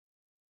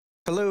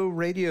Hello,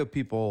 radio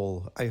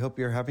people. I hope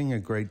you're having a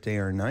great day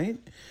or night,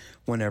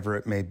 whenever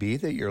it may be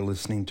that you're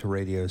listening to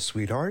Radio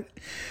Sweetheart.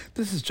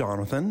 This is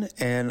Jonathan,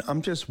 and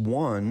I'm just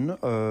one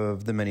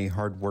of the many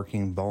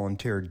hardworking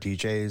volunteer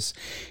DJs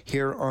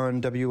here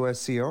on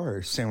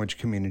WSCR, Sandwich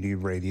Community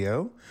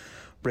Radio.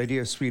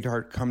 Radio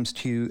Sweetheart comes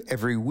to you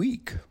every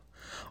week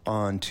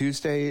on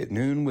Tuesday at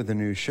noon with a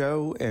new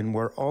show, and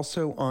we're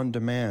also on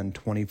demand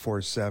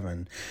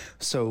 24/7.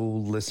 So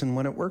listen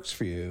when it works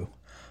for you.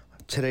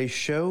 Today's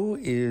show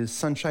is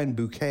Sunshine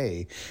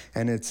Bouquet,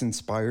 and it's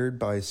inspired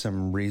by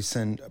some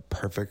recent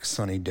perfect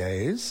sunny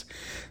days.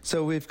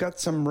 So we've got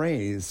some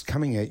rays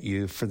coming at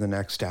you for the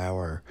next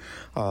hour.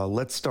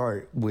 Let's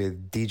start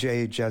with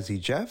DJ Jazzy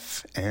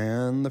Jeff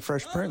and the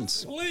Fresh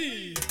Prince.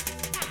 Please.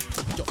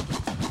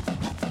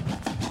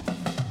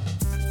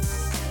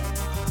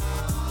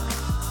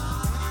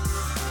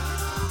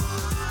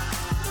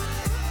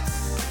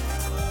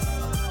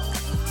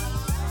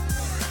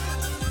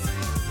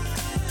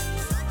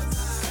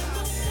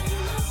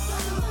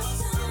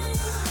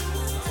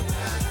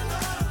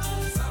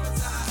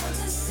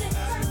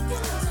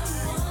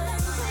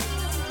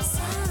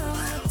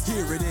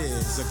 Here it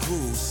is, a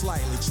groove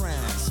slightly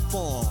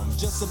transformed.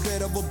 Just a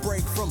bit of a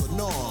break from the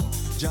norm.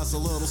 Just a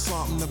little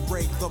something to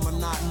break the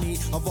monotony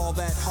of all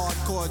that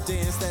hardcore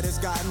dance that has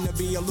gotten to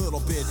be a little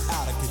bit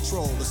out of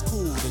control. It's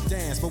cool to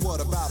dance, but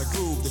what about a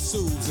groove that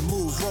soothes and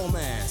moves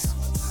romance?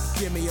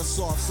 Give me a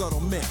soft,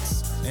 subtle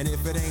mix, and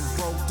if it ain't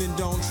broke, then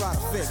don't try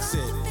to fix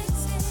it.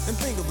 And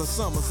think of the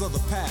summers of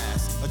the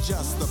past.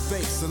 Adjust the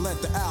bass and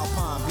let the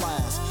Alpine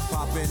blast.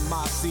 Pop in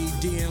my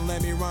CD and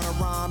let me run a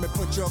rhyme and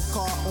put your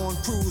car on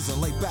cruise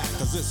and lay back,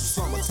 cause it's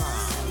summertime.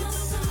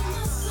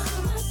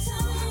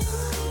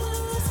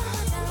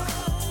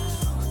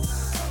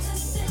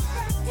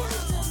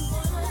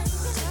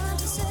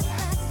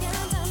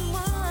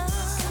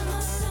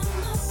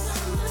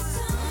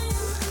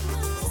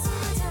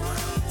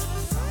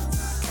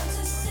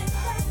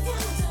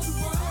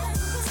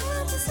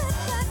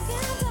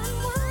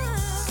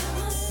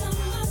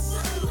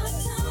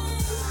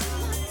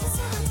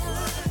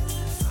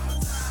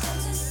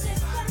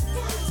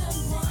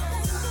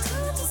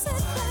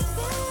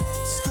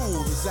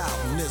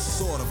 Out in this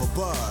sort of a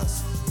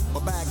buzz,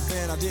 but back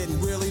then I didn't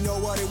really know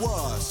what it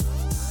was.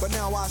 But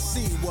now I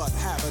see what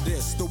happened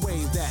is the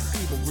way that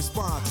people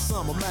respond to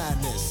summer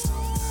madness.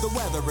 The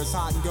weather is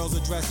hot and girls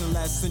are dressing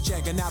less and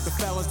checking out the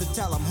fellas to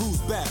tell them who's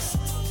best.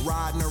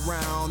 Riding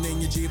around in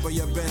your Jeep or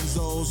your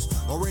Benzos,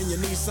 or in your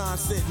Nissan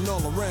sitting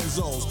on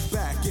Lorenzo's.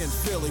 Back in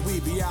Philly, we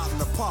be out in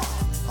the park.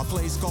 A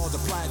place called the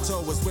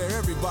Plateau is where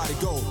everybody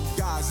go.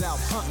 Guys out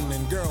hunting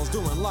and girls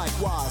doing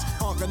likewise.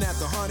 Honking at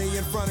the honey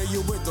in front of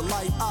you with the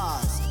light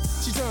eyes.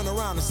 She turn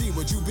around and see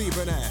what you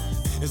beeping at.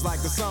 It's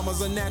like the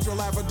summer's a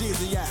natural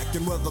aphrodisiac.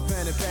 And with a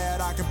pen and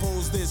pad I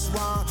compose this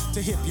rhyme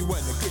to hip you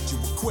and to get you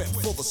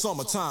equipped for the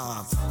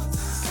summertime.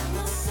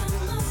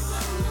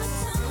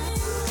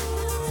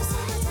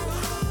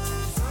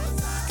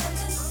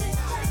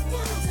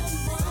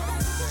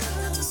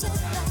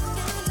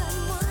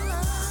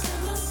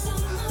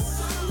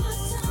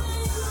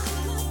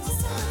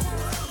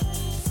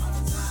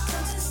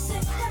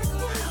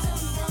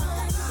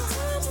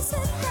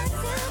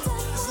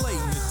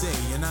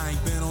 I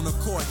ain't been on the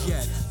court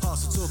yet.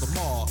 Hustle to the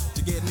mall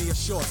to get me a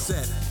short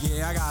set.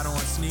 Yeah, I got on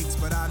sneaks,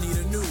 but I need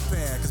a new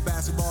pair. Cause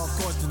basketball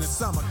courts in the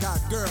summer got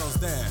girls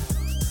there.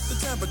 The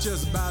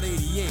temperature's about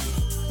 88.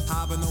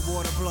 Hop in the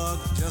water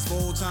plug, just for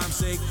old time's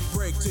sake.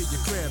 Break to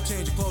your crib,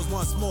 change your clothes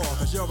once more.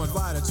 Cause you're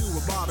invited to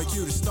a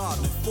barbecue that's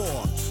starting at 4.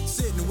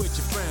 Sitting with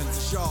your friends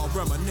as y'all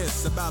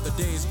reminisce about the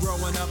days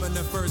growing up and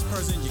the first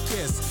person you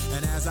kiss.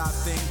 And as I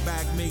think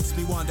back, makes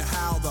me wonder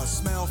how the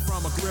smell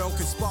from a grill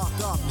can spark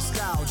up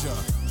nostalgia.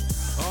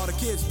 All the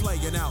kids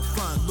playing out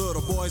front,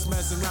 little boys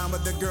messing around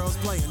with the girls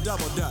playing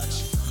double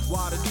dutch.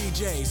 While the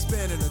DJ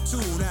spinning a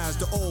tune as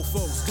the old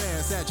folks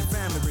dance at your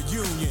family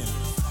reunion.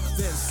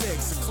 Then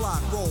 6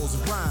 o'clock rolls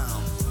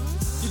around.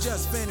 You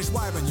just finished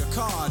wiping your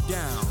car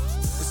down.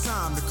 It's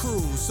time to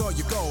cruise, so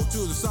you go to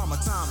the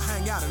summertime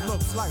hangout. It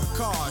looks like a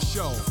car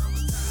show.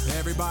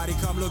 Everybody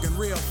come looking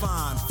real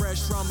fine,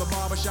 fresh from the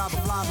barbershop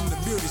and fly from the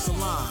beauty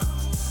salon.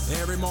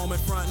 Every moment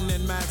frontin'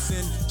 and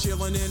maxin',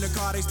 chillin' in the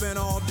car, they spend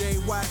all day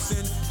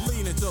waxin',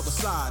 leaning to the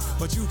side,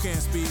 but you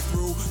can't speed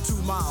through 2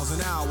 miles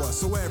an hour,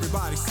 so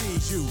everybody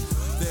sees you.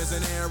 There's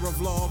an air of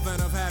love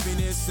and of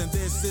happiness, and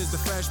this is the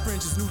Fresh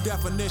Prince's new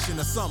definition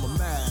of summer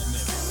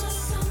madness.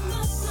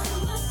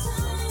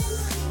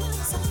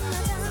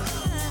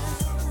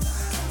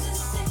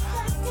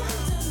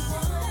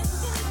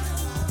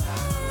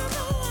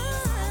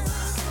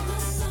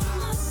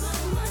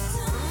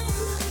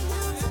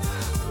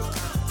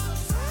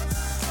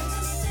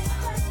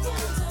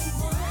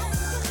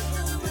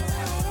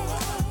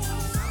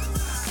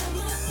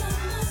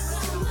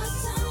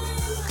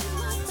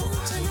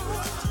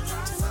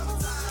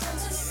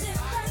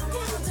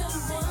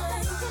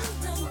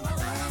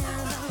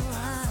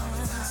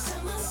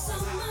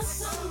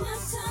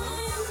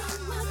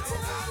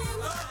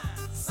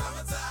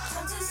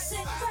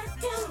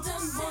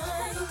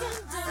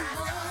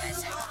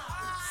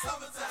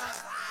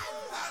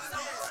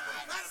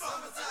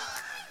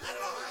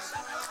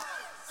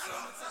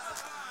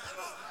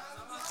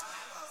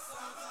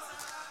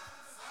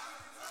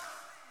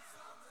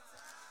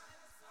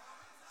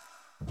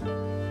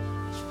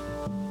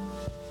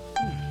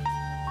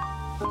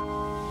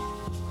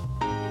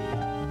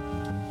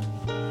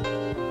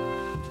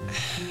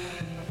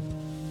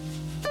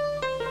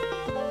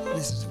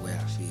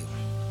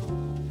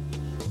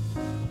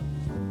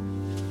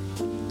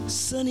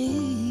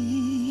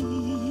 sunny.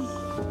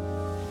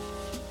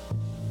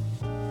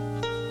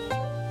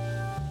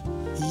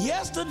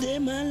 Yesterday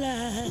my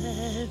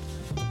life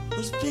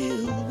was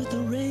filled with the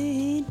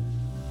rain.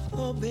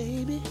 Oh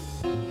baby,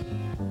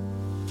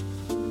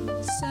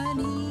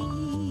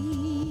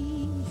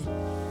 sunny,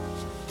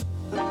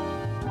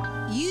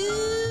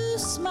 you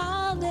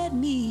smiled at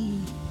me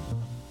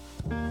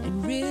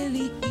and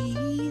really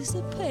eased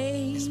the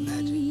pain.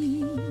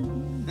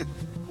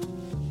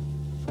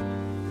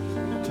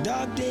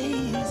 Dark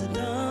days are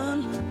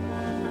done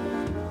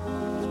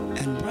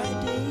and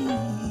bright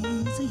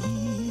days are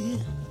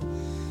here.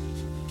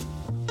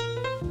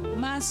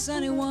 My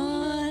sunny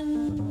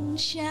one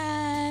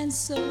shines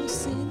so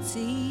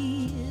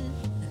sincere.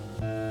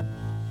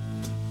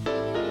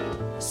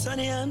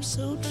 Sunny, I'm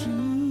so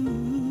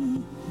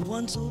true,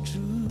 one so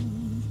true.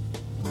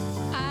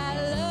 I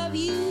love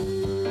you.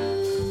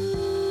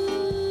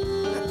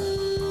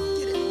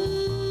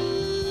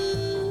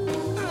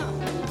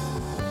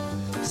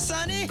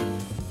 Sunny,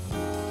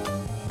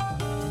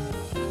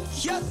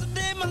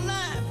 yesterday my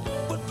life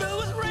was filled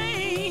with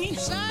rain.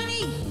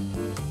 Sunny,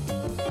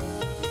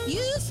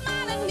 you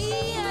smile at me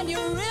and you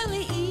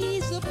really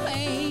ease the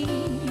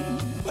pain.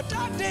 But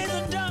dark days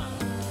are done,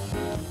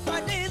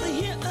 bright days are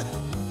here.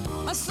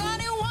 A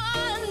sunny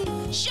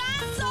one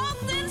shines so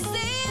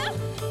sincere.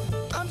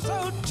 I'm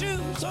so true,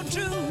 so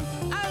true.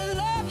 I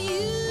love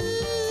you.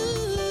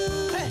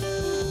 Hey,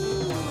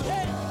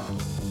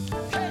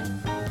 hey, hey,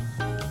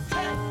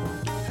 hey.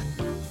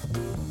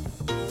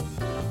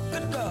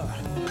 Good God.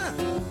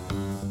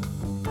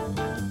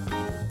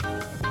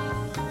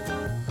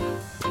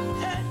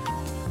 Hey.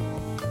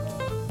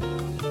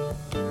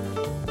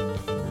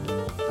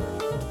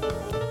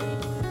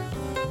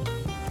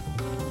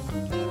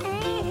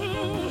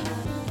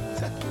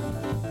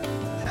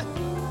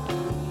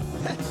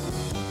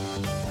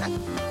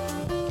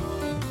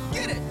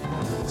 Get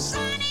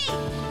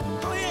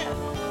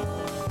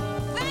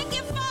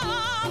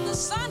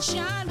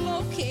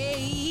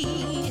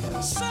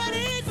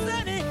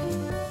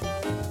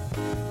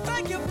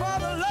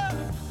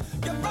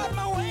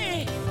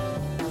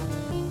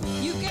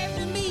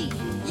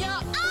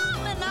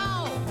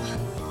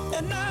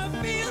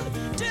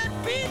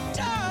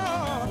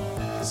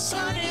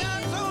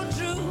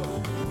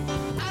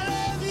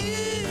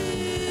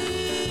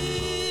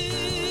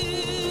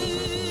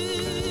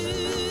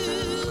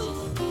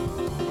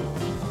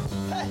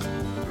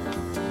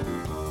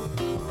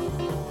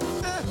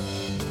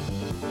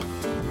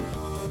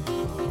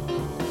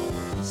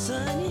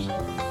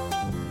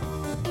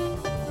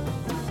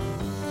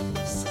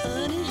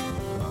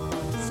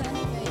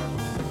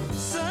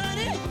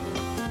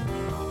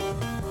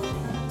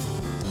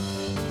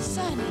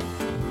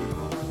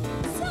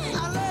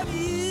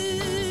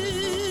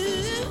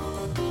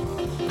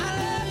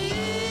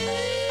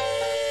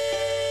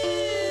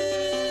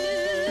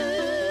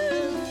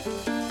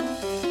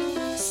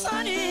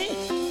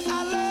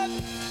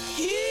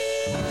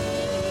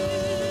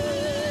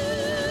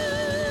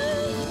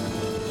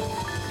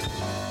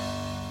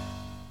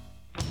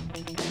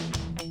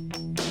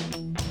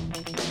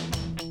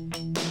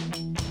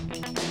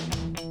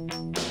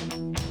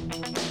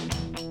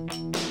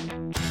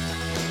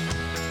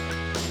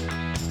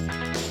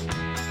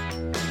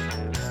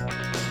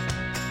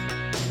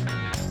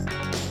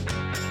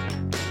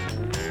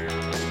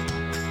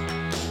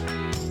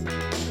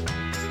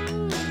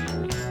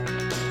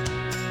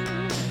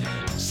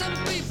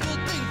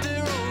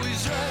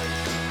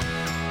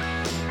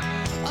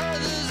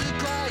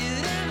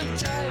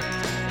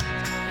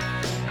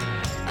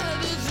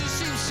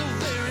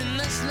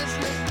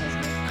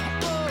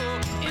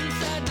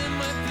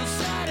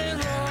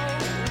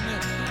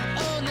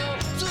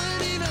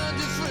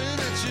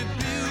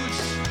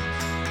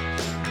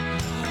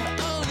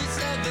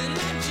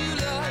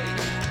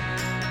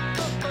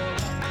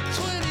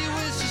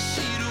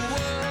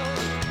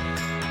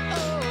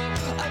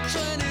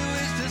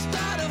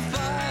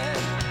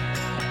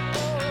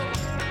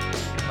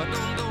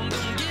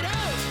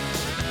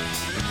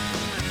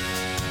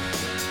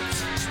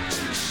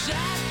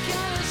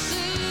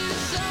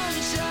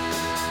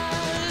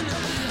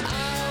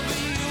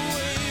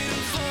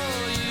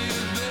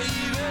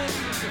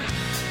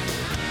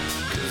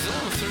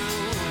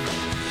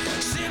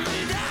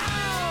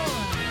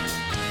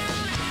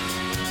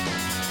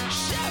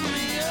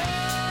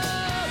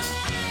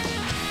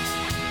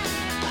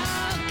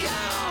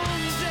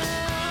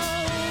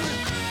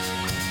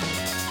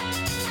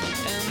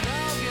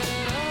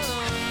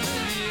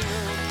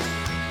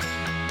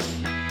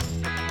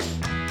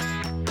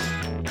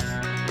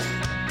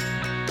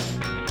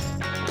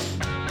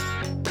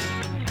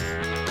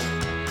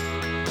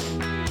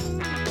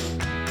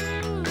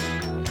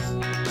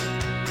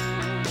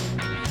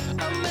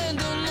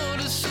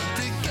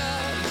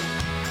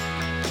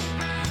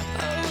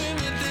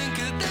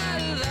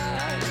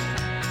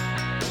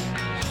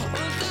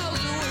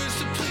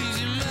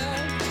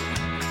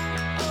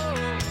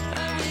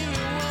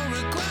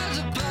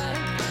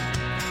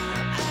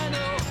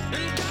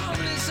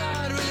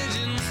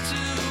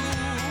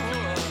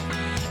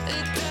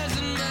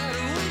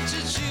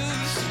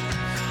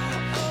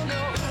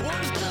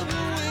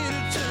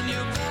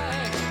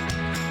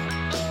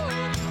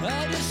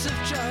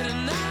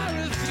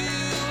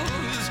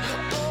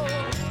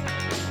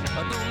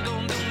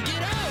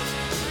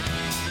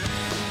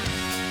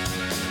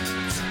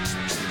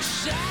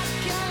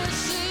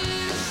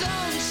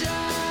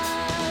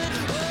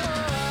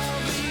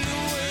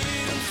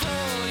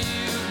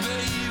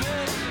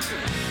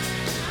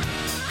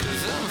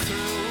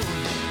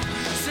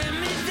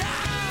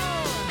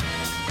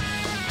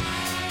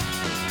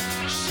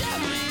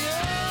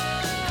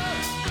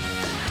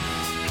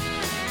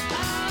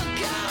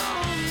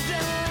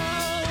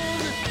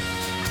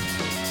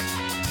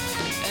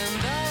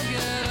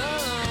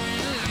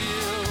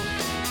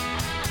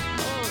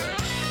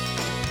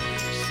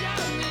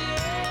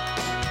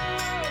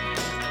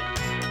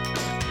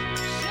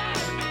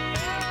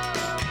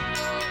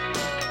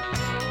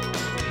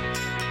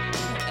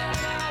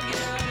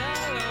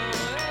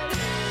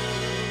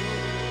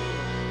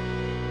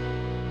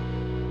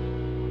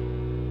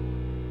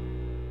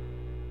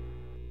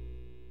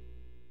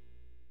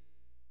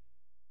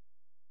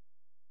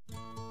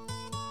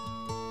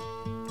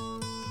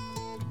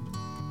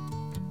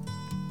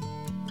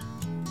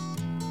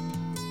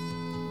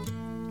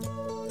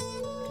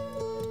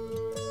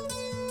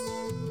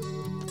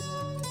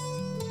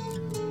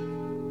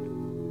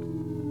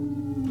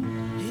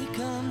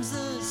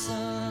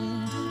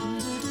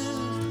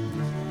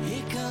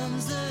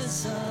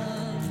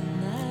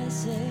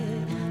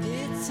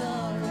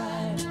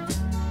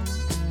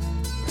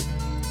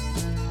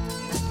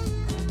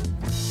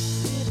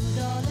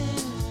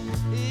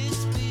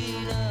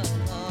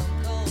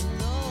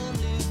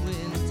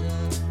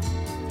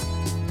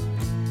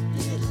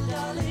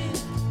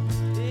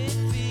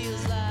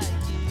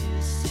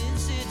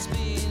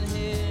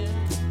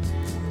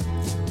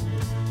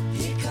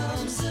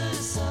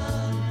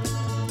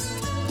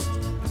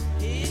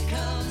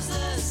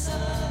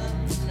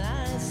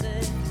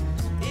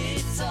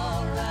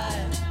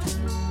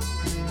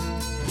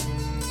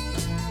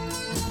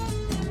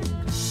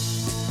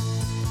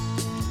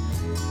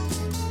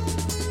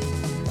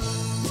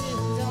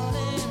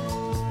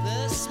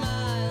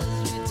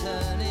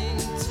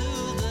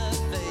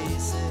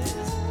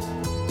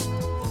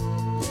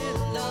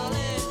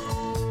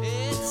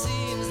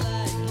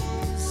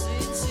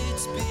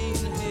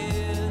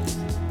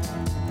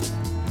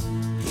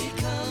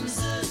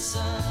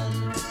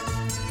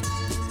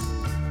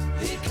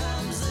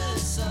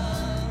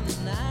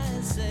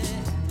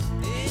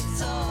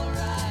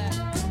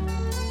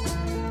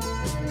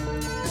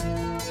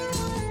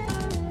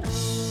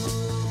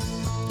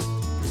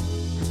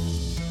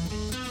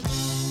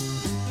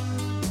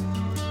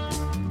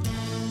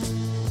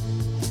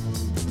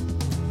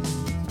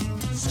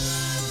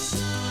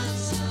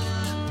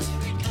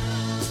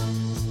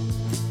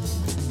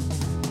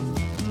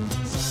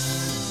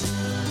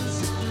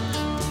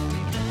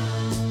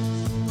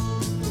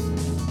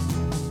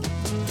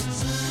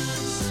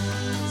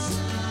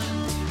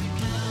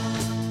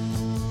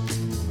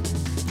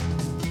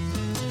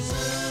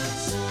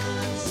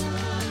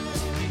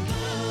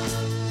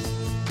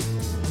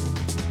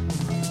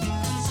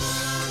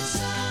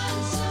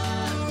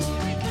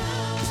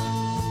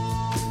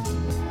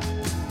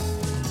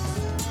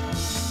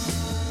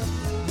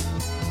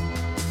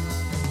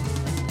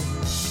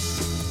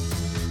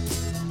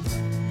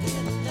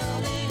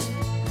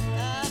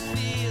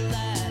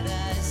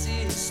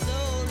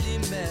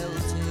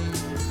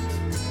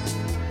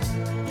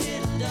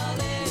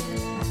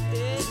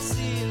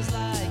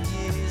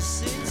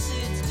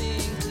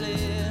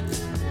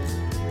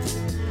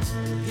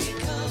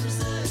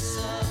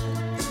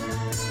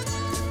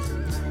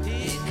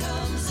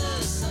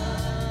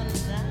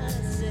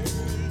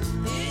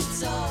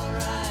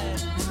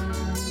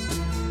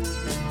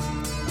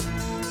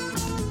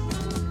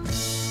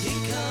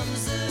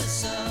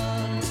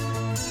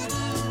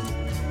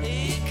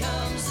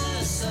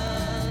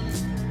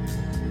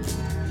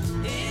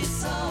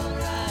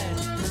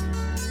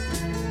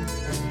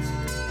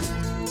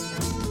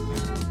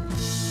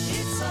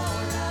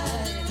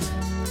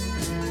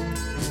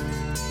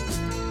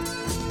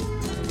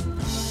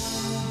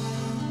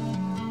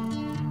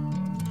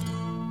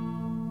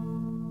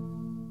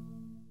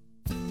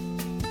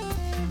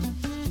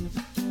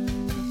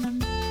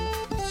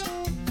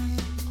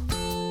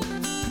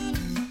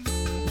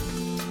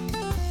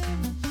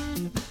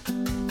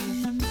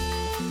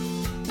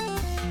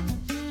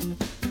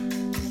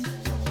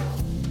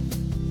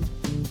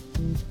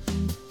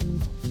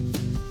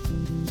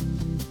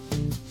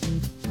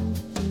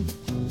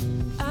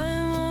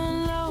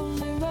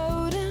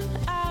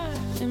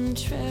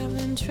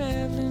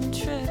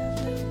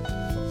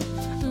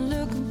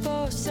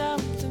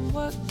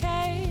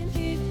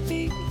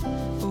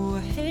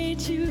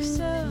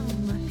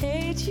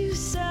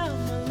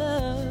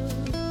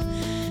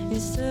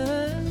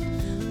said,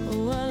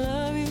 oh, I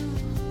love you,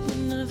 but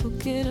never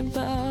forget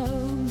about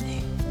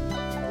me.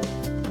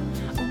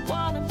 I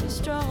wanna be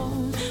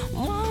strong,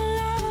 wanna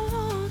live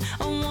alone,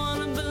 I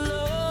wanna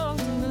belong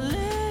to the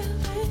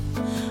living,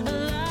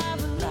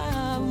 alive,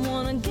 alive.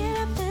 Wanna get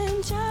up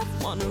and jive,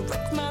 wanna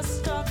wreck my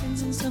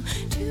stockings in some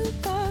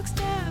jukebox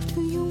dive.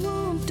 Do you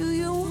want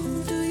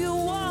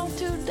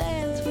to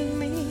dance with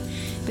me,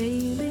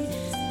 baby?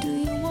 Do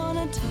you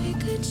wanna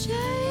take a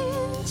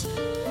chance?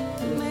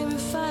 Maybe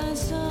find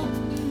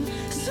some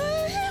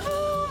sweet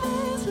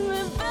romance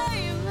with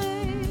baby.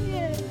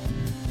 Yeah.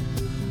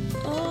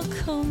 Oh,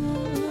 come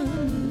on.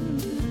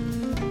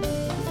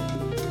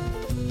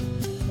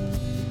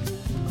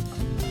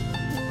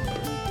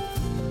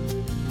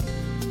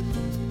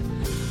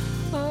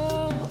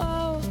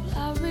 Oh, I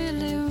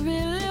really,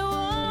 really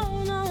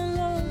want all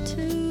love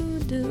to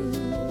do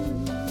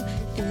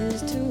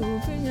is to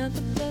bring out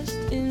the best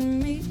in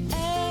me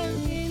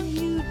and in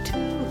you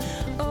too.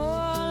 All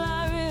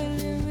I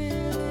really,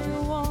 really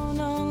want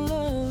our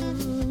love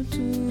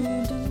to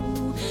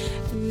do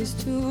is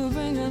to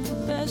bring out the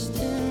best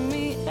in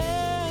me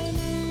and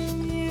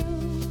in you.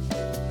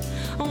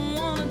 I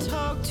wanna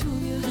talk to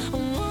you, I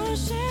wanna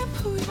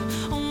shampoo you,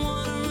 I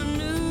wanna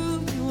renew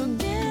you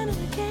again and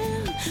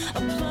again.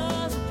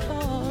 Applause,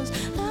 applause,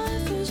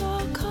 life is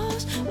all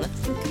cause. When I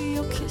think of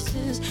your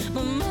kisses,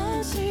 my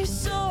mind says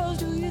so.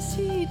 Do you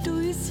see,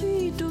 do you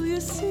see, do you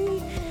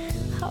see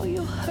how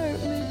you hurt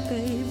me,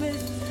 baby?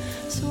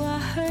 So I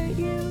hurt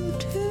you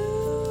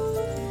too,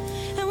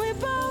 and we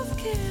both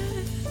get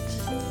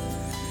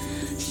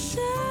so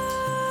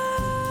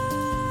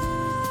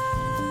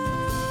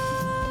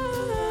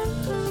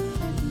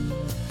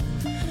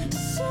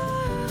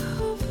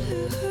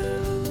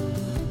blue,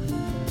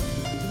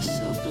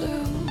 so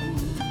blue.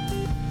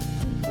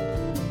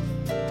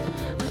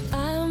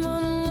 I'm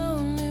on a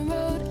lonely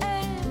road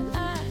and I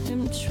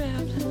am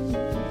traveling,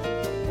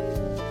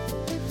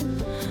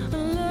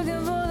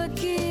 looking for the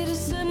key to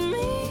set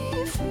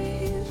me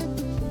free.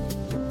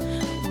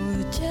 Oh,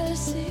 the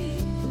jealousy,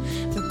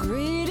 the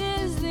greed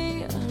is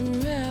the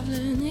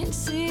unraveling.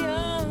 It's the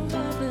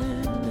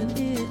unraveling, and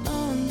it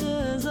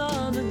undoes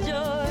all the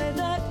joy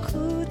that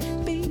could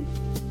be.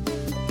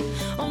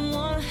 I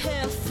wanna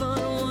have fun,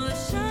 I wanna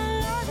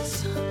shine like the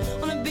sun,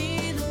 wanna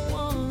be the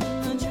one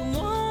that you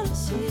wanna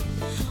see.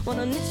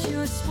 Wanna knit you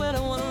a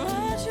sweater, wanna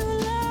write you a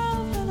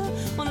love letter,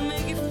 wanna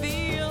make you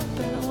feel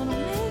better, wanna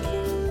make you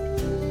feel.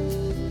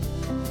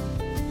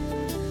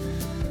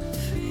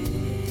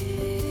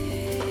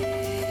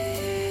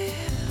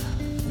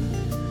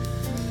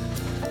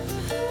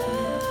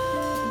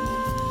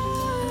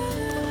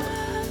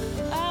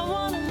 I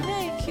wanna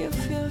make you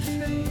feel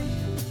free.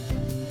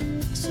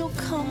 So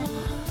come on.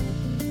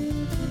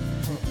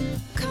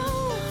 Come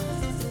on.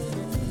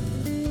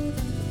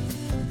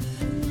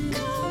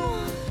 Come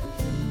on.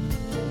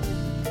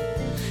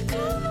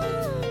 Come on.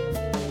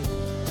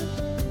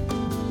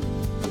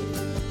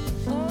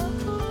 Oh,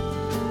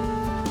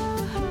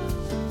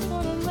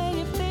 wanna make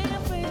you feel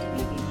free.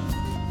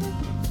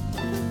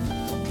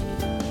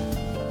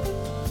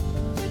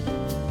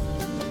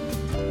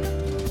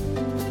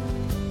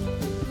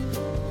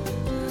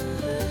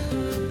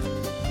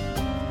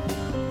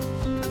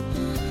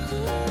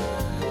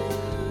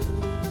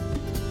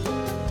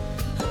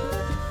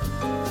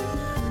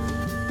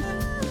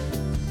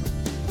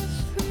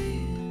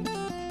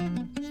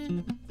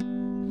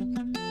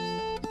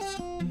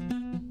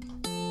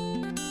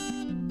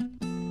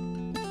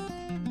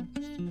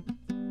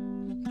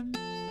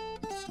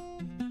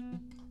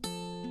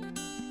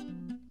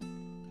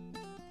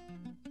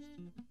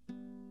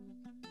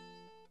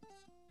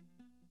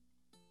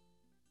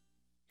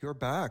 You're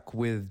back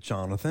with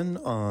Jonathan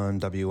on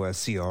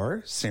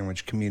WSCR,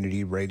 Sandwich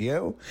Community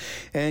Radio,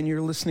 and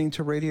you're listening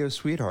to Radio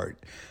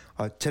Sweetheart.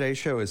 Today's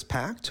show is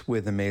packed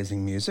with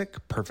amazing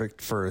music,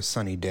 perfect for a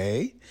sunny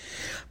day.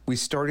 We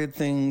started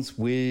things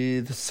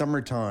with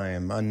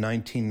Summertime, a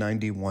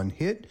 1991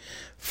 hit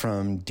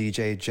from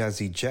DJ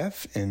Jazzy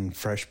Jeff and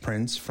Fresh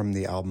Prince from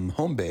the album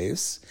Home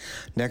Base.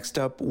 Next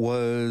up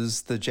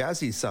was the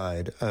jazzy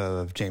side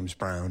of James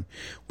Brown.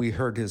 We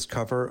heard his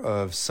cover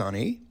of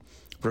Sunny,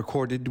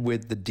 recorded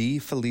with the D.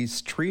 Felice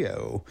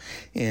Trio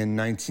in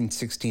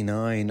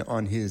 1969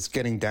 on his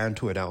Getting Down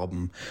to It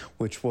album,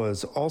 which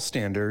was all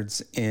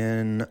standards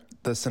in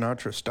the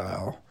Sinatra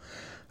style.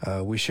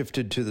 We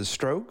shifted to the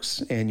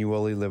Strokes and You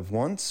Only Live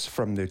Once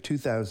from their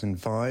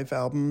 2005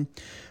 album,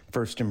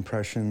 First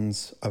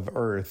Impressions of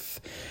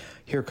Earth.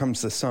 Here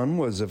Comes the Sun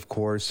was, of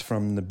course,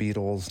 from the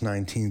Beatles'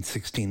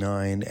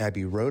 1969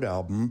 Abbey Road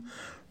album,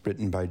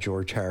 written by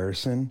George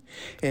Harrison.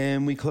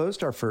 And we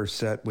closed our first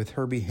set with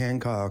Herbie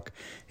Hancock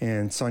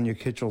and Sonia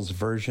Kitchell's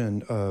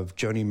version of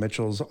Joni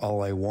Mitchell's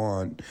All I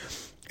Want.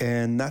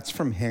 And that's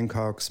from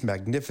Hancock's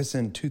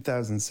magnificent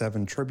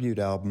 2007 tribute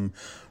album,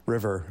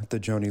 River,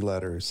 the Joni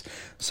Letters.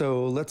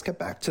 So let's get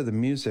back to the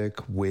music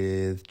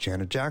with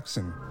Janet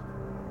Jackson.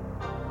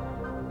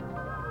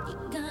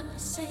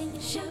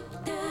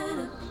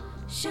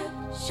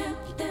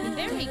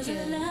 Very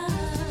good.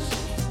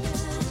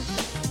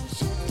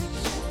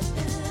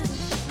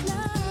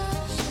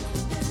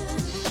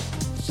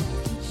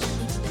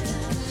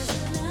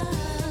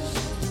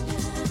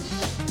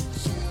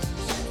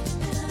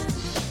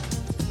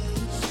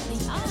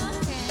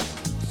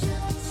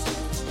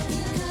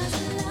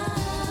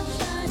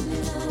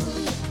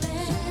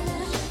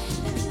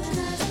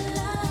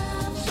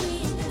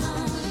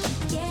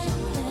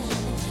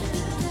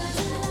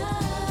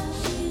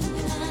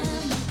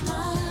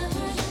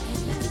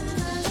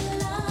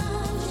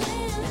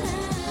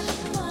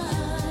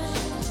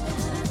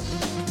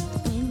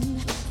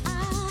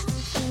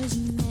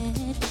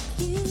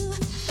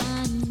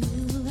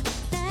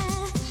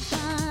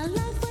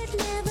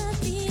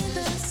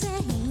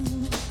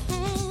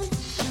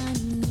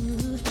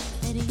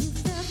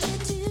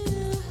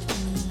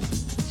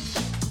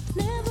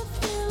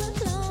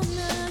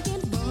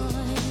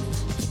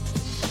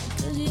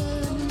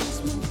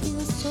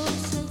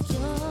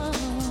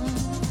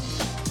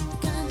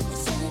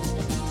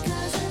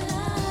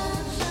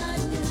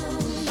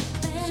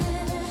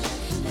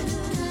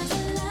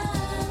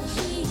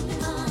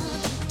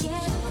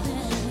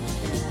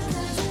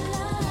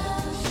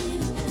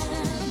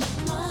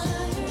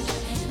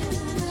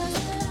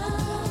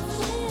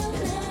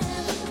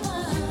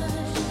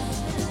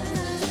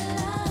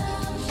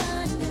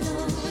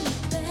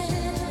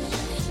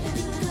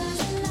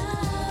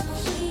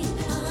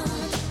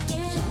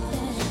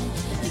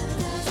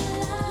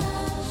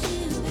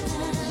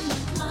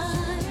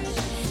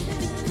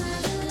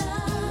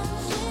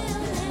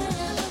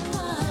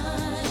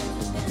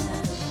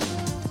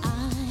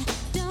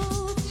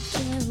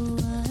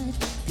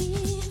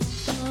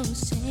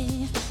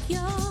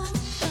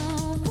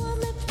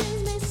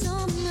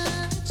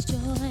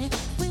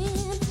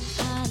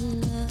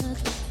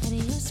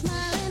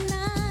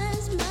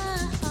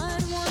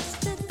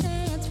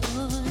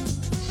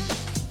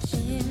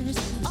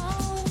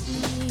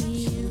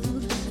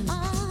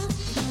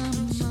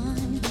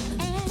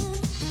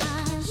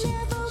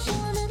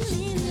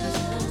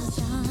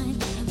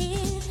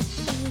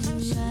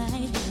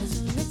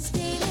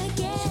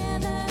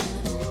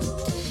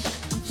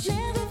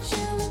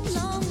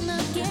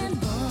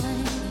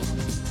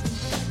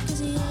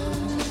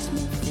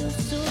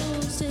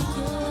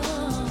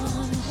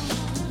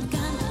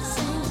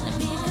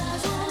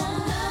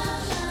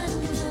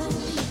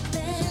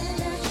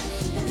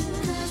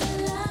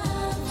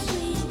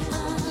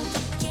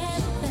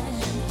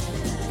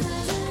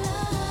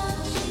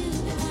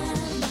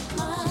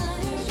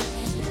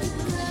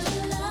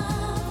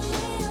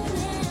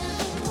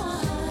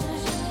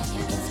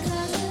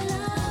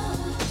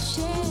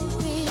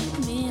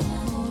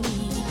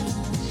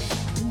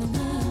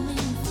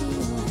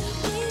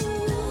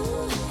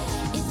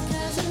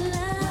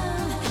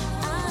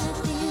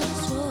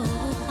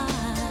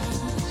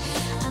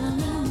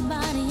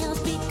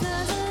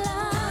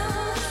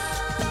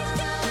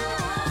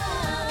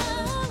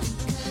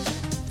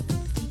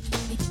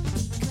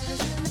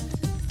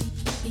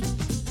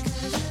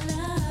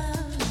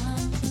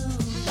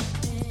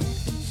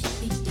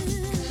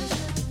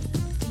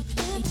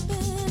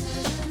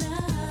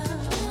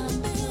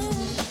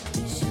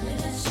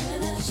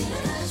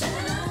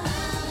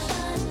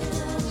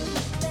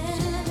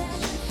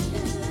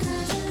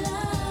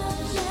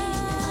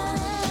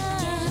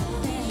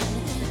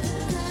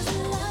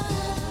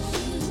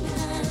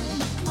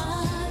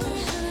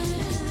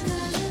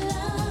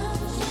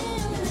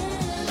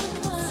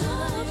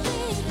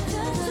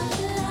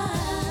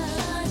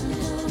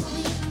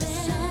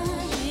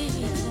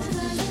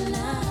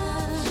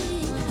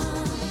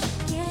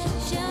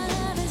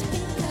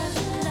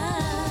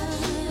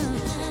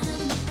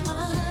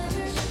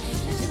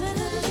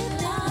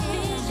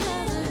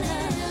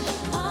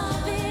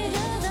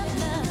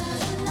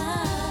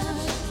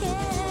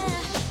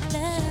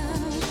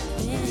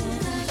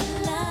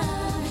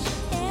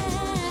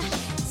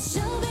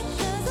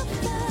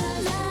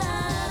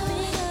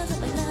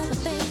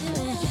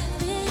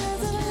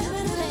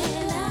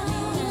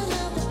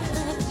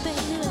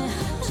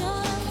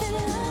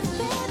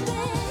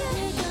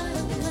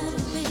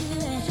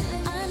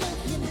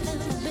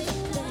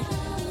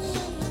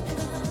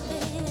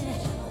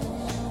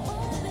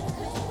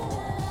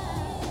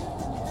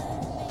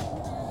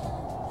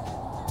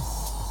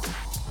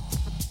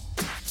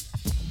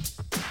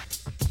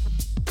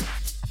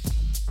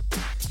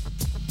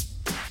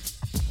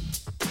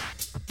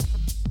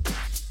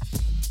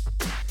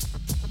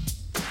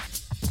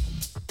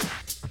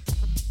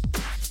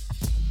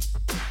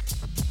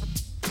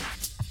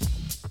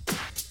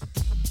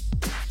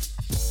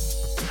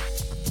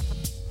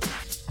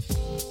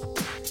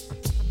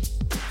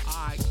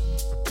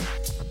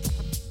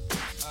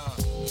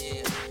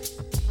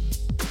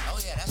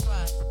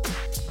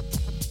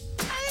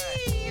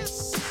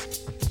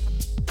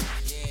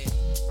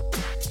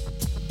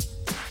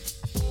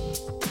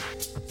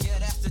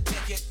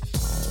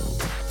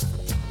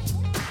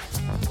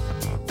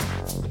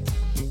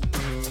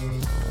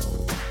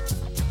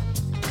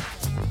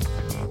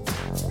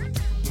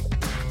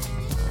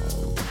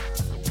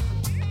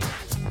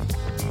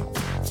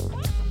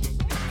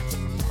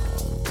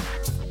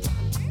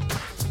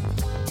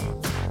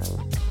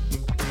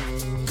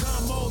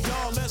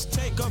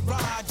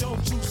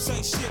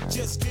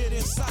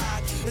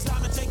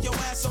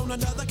 us on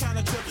another kind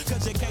of trip,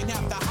 cause you can't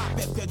have to hop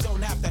if you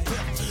don't have to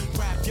hip.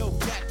 Grab your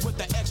gat with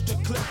the extra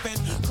clip and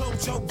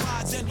close your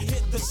eyes and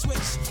hit the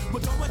switch.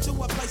 We're going to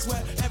a place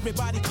where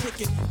everybody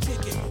kick it,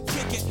 kick it,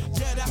 kick it.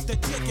 Yeah, that's the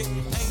ticket.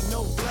 Ain't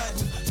no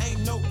bloodin',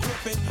 ain't no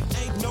gripping,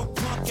 ain't no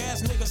punk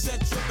ass nigga said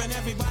trippin'.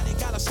 Everybody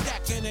got a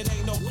stack and it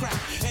ain't no crack.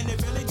 And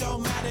it really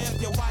don't matter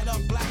if you're white or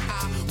black.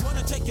 I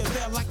wanna take you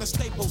there like the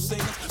Staples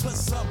singers. Put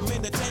something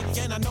in the tank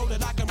and I know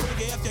that I can bring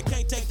it. If you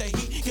can't take the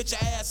heat, get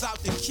your ass out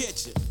the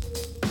kitchen.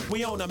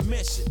 We on a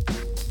mission. Come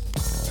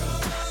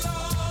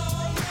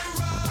along and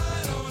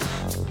ride on a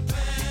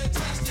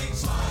fantastic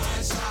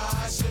slide,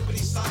 slide, slippity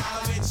slide.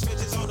 Bitch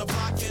switches on the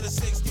block in a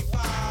 65.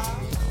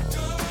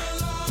 Come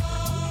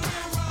along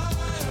and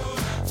ride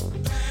on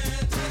a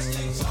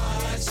fantastic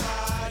slide,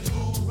 slide,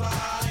 who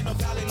ride? No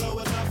valley low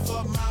enough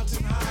for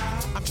mountain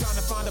high. I'm trying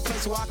to find a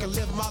place where I can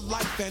live my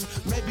life and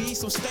maybe eat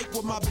some steak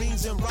with my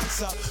beans and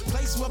rice. A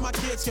place where my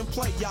kids can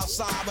play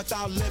outside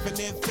without living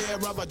in fear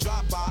of a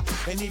drive-by.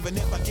 And even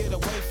if I get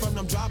away from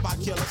them drive-by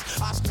killers,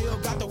 I still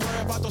got to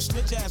worry about those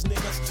snitch-ass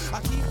niggas.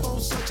 I keep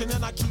on searching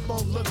and I keep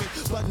on looking,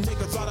 but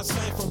niggas are the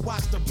same from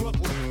Watts to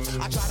Brooklyn.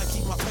 I try to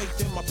keep my faith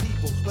in my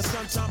people, but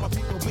sometimes my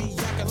people be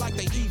acting like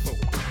they evil.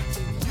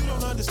 You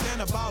don't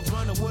understand about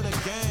running with a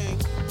gang,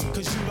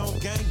 cause you don't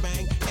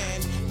gangbang.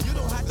 And you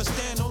don't have to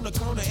stand on the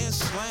corner and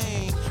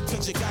slang,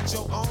 cause you got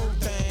your own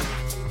thing.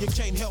 You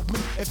can't help me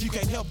if you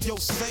can't help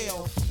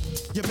yourself.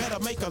 You better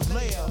make a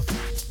laugh.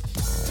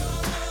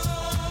 Come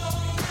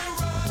along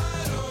and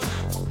ride on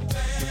a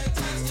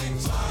fantastic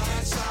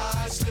slide,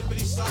 slide,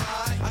 slippity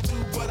slide. I do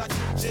what I do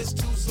just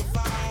to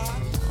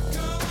survive.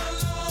 Come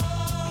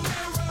along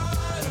and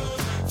ride on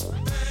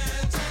a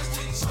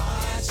fantastic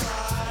slide,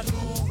 slide,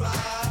 who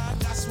ride?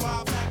 That's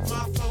why I pack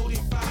my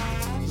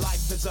 45.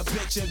 Life is a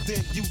bitch and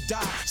then you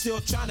die.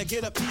 Still trying to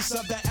get a piece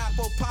of that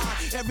apple pie.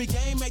 Every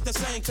game ain't the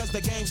same cause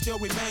the game still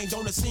remains.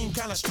 Don't it seem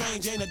kinda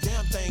strange? Ain't a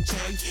damn thing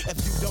changed. If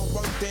you don't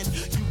work then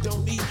you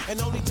don't eat.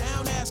 And only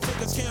down ass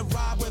niggas can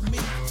ride with me.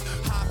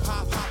 Hop,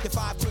 hop, hop, if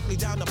I quickly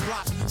down the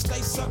block.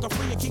 Stay sucker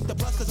free and keep the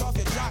busters off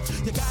your jock.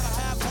 You gotta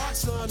have heart,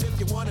 son, if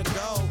you wanna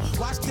go.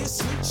 Watch this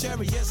sweet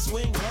chariot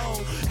swing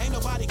low. Ain't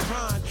nobody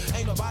crying,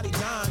 ain't nobody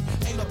dying,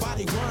 ain't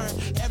nobody worrying.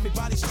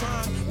 Everybody's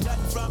trying.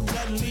 Nothing from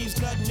nothing leaves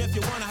nothing. If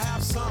you wanna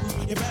have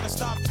something, you better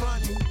stop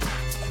fronting.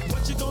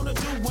 What you gonna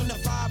do when the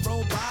 5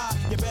 roll by?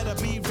 You better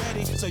be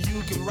ready so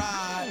you can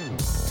ride.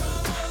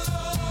 Come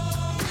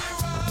along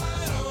and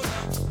ride on a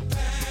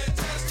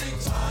fantastic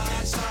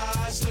slide,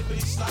 slide,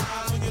 slippity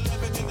slide. When you're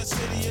living in the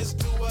city, it's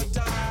do or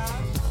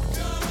die.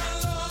 Come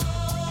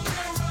along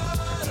and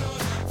ride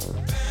on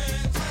a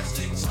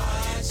fantastic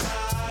slide,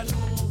 slide,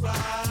 who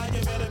ride?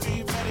 You better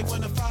be ready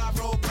when the 5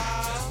 roll by.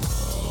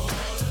 Roll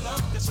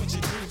along, that's what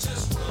you do.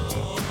 Just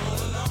roll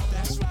along,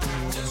 that's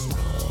right. Just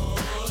roll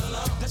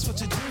along, that's what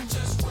you do.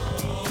 Just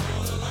roll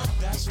along,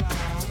 that's right.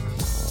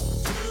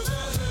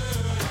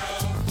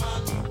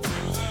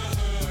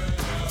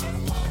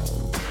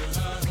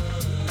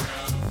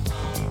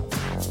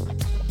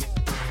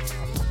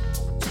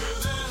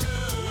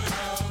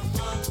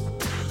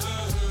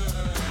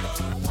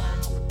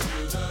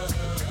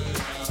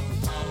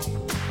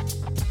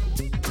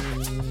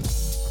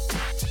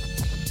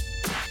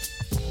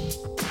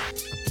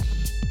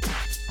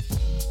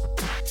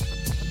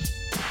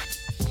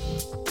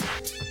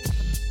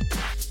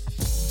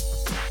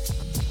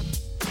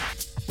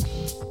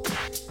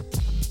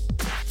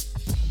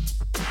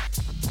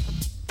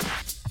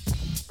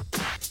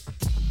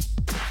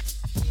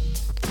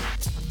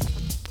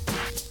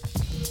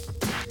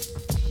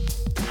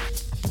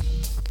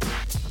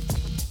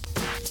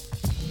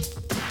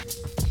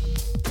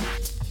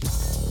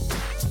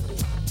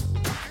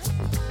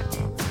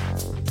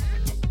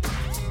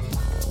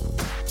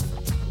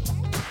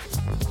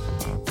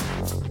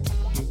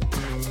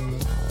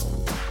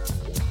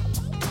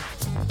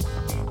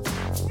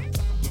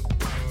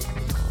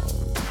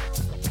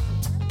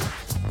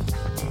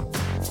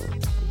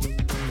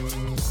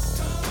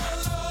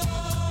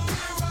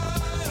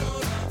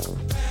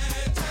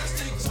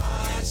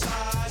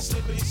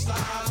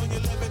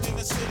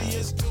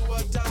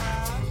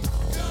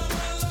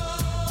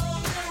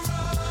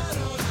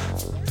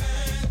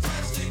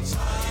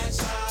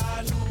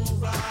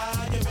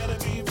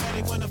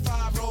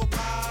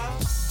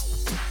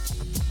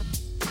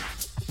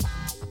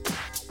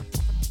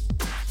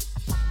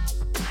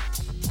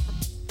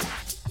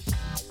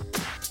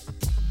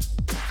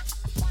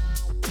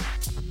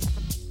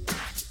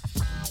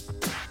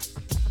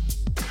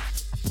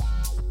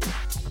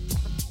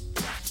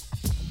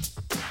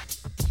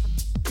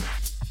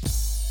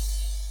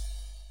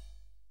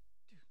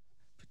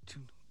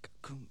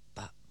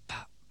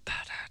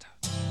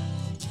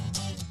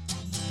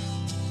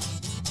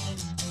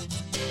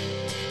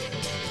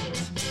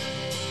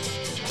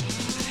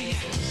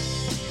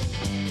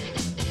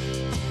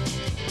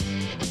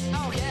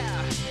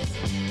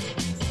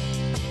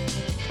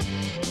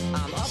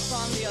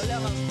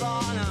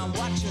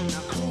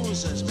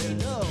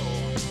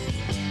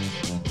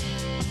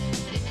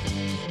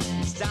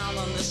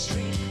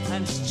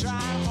 and try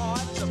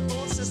hard to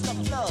pull Sister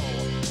Flo.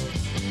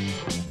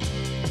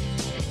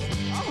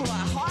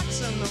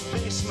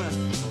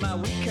 basement. My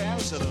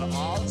weekends at an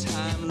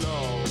all-time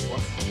low.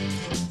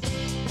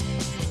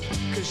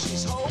 Cause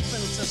she's hoping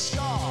to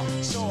score,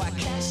 so I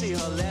can't see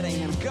her letting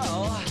him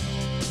go.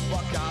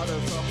 Walk out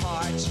of her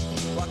heart,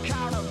 walk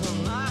out of her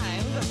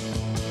mind.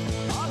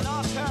 Oh,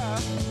 not her.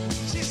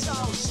 She's so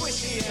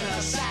swishy in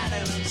her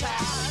satin and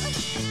tan,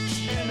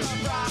 in her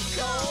frock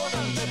coat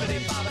and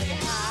bibbidi-bobbidi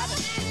hat.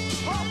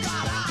 Oh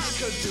God, I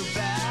could do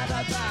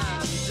better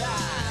than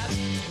that.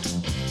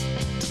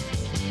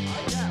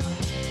 Oh yeah.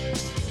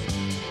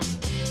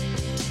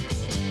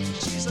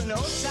 She's an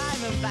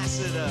old-time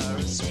ambassador,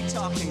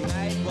 sweet-talking,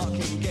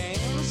 night-walking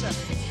games.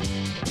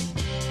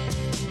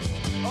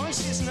 Oh, and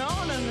she's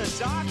known in the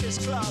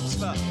darkest clubs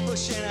for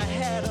pushing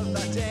ahead of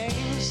the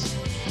dames.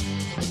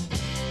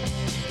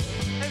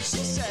 If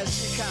she says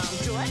she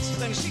can't do it,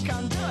 then she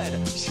can't do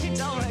it. She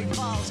don't make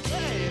false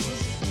claims.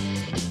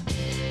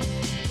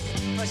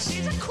 But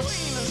she's a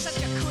queen, and such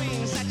a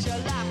queen, such a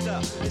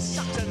laughter is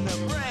sucked in the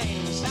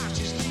brains. Now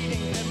she's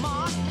leading them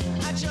on,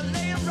 and she'll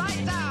lay it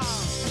right down.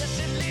 Yes,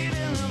 she's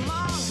leading them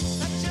on,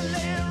 and she'll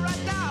lay it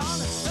right down.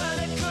 But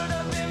it could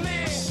have been me,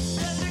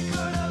 yes, it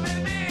could have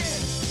been me.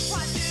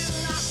 What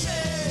didn't I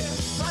say?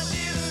 What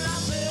didn't I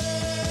say?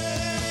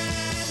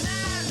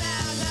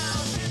 Now,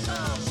 she's so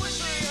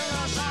pushy in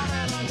her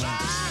satin and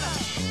tan,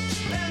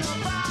 in her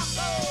frock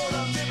coat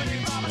and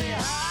bibbidi-bobbidi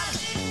hat.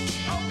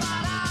 Oh,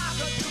 but I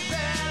could do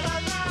better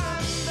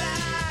than that.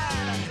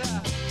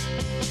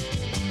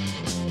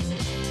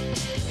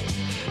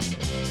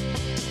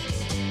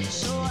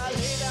 So I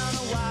lay down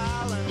a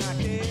while and I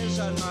gaze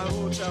at my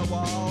hotel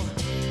wall.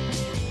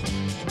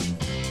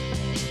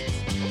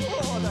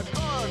 Oh, the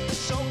good, it's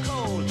so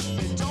cold,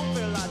 it don't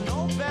feel like no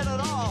bed at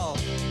all.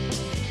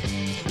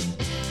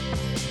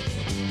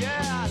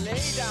 Yeah, I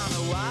lay down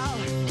a while,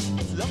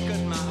 look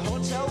at my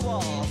hotel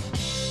wall.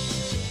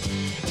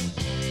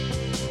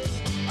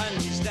 And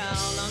he's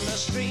down on the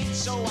street,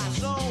 so I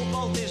throw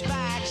both his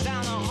bags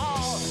down the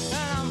hall.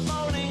 And I'm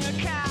phoning a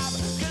cab,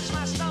 cause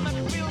my stomach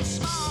feels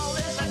small.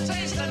 There's a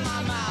taste in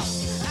my mouth,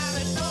 and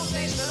it don't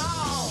taste at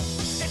all.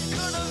 It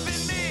could have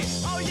been me,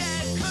 oh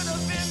yeah, it could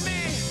have been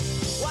me.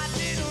 Why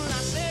didn't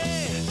I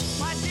say?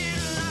 Why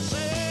didn't I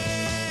say?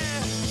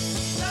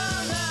 No,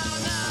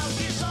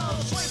 she's so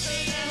swishy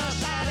in her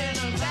satin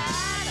and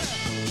tan,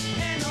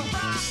 in her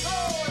frock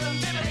coat and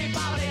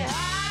bibbidi-bobbidi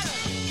hat.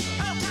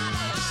 Oh, God,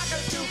 I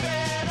could do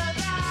better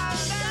than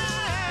that.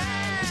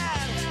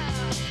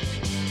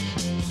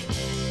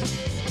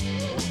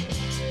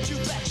 You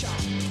betcha.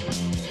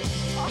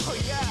 Oh,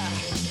 yeah.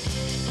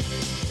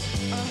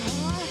 Uh-huh.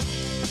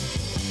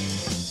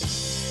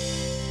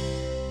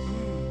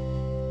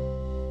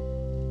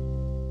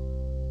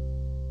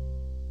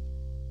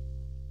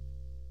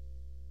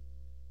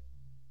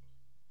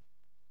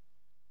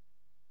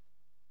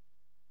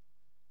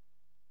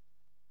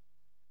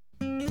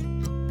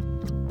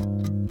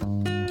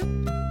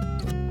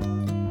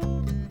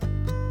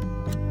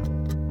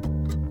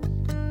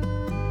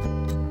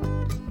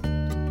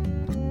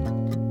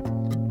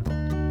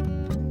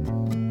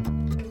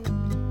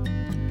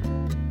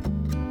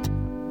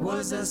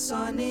 Was a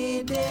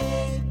sunny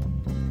day,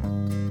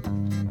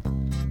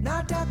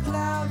 not a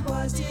cloud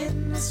was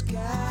in the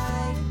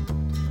sky,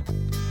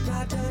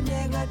 not a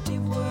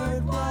negative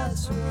word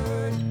was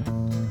heard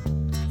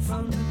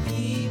from the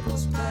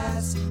peoples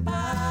passing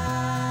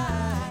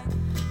by.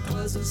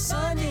 'Twas a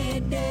sunny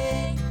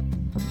day,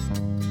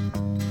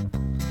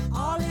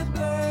 all the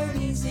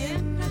birdies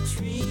in the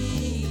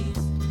trees,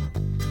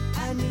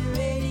 and the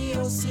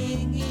radio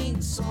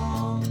singing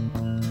song,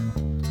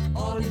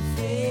 all your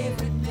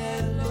favorite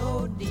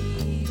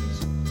melodies.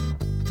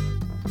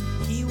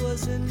 He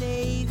was a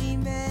Navy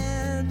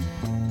man,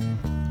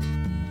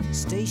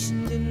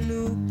 stationed in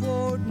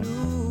Newport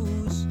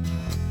News.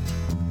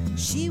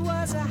 She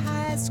was a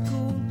high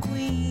school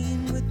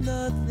queen with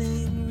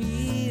nothing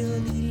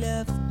really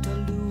left to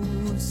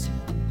lose.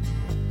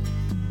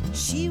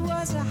 She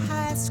was a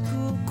high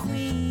school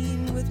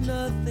queen with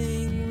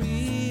nothing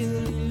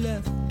really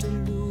left to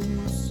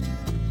lose.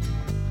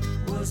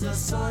 Was a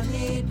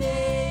sunny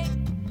day,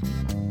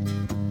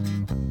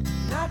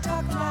 not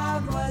a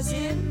cloud was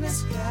in the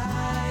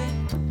sky,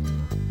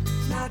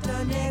 not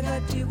a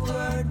negative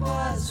word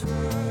was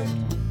heard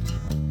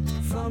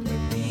from the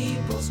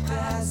peoples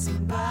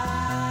passing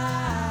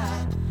by.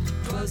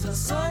 'Twas a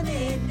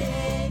sunny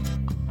day,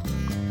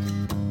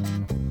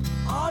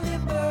 all the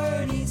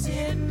birdies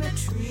in the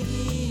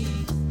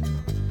trees,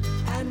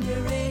 and the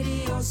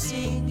radio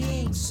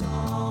singing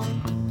song,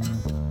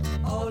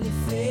 all the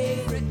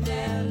favorite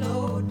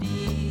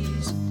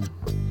melodies.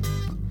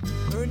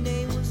 Her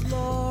name was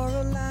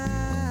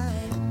Lorelei,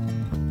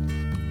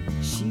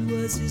 she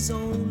was his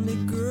only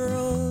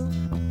girl.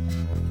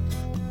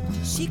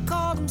 She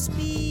called him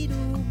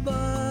Speedo,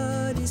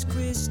 but his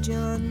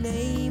Christian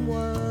name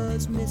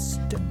was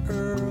Mr.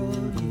 Earl.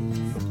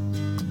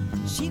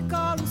 She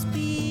called him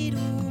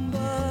Speedo,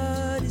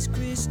 but his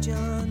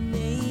Christian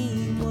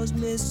name was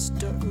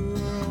Mr.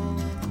 Earl.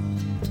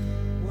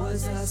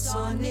 Was a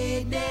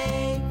sunny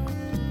day,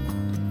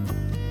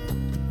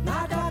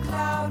 not a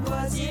cloud cloud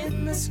was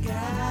in the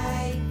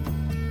sky,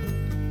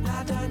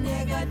 not a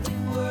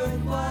negative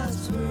word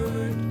was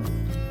heard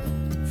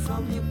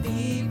from your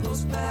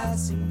peoples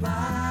passing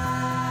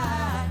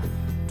by.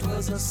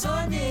 'Twas a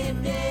sunny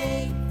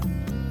day,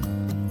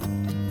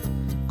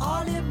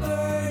 all the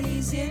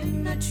birdies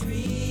in the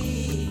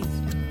trees,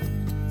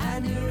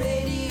 and the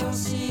radio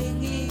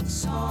singing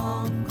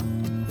song,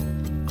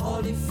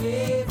 all the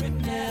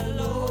favorite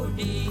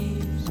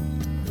melodies.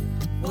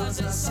 Was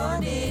a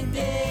sunny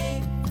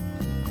day,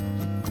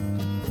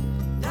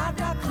 not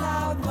a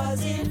cloud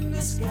was in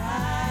the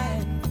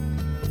sky,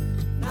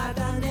 not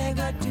a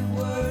negative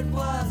word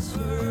was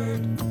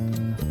heard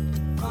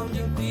from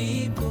the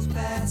peoples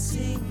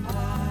passing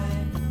by.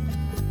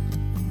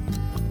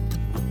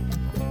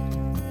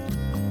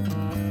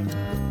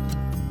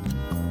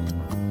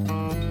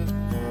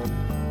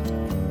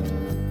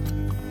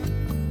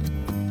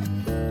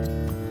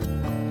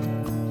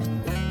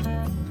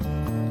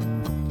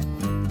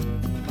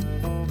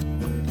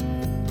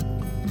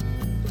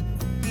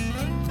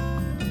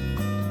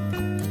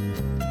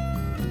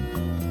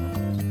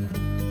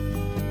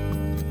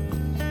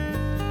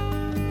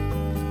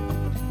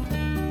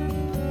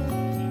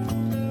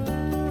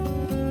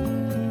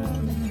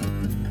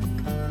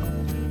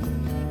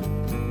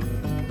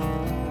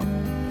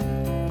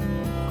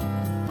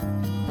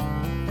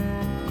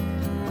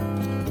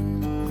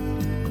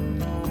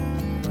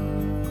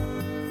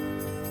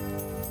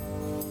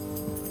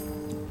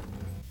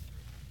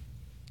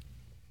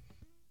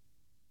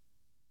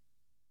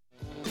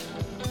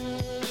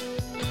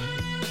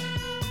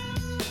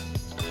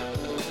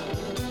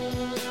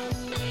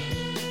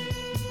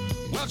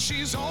 Well,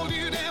 she's all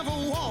you'd ever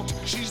want.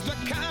 She's the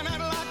kind I'd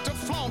like to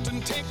flaunt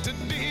and take to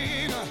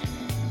dinner.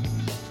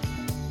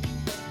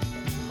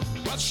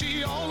 But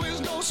she always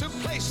knows her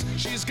place.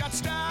 She's got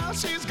style,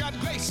 she's got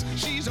grace.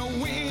 She's a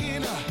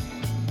winner.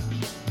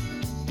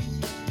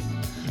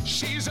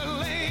 She's a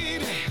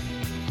lady.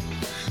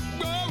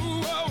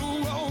 Whoa,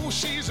 whoa, whoa,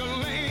 she's a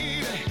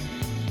lady.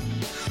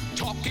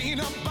 Talking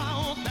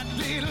about that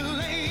little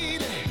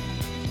lady.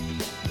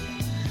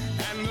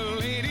 And the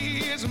lady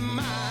is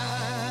mine.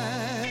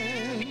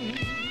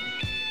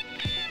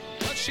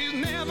 She's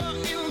never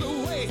in the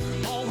way,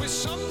 always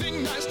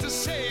something nice to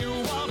say.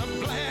 What a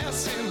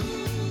blessing.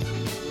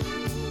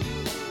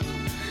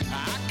 I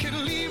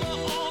can leave her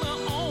on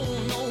her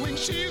own, knowing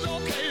she's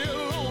okay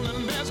alone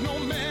and there's no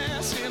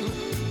messing.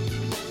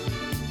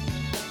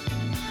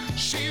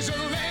 She's a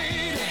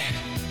lady.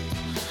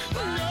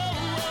 Whoa,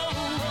 whoa,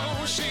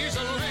 whoa, she's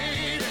a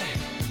lady.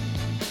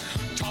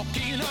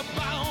 Talking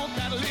about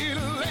that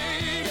little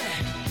lady.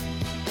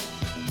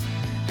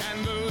 And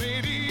the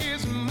lady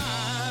is mine.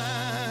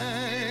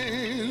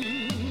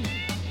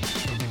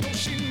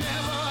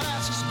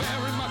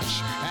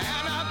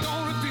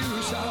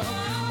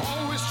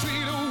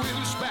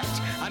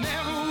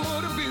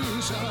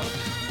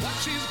 What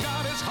she's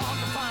got is hard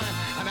to find,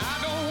 and I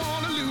don't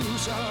want to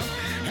lose her.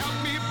 Help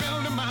me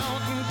build a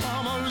mountain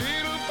from a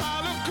little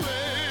pile of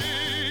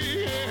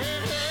clay.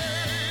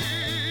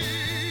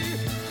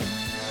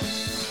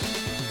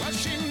 But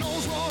she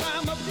knows what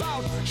I'm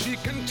about. She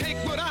can take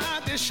what I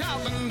dish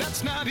out, and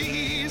that's not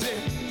easy.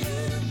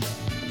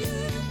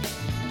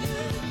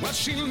 But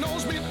she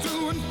knows me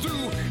through and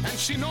through, and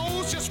she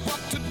knows just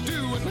what to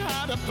do and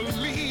how to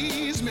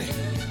please me.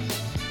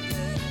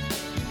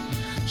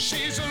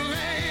 She's a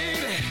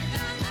lady.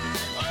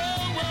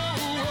 Oh,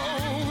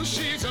 oh, oh,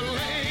 she's a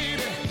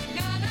lady.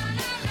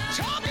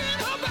 Talking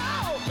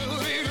about the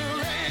little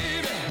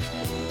lady.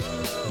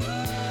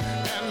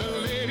 And the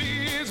lady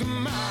is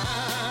mine.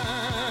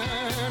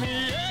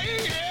 Yeah,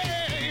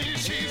 yeah,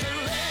 she's a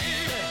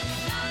lady.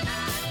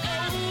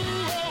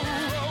 Oh,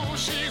 oh, oh,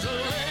 she's a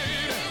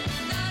lady.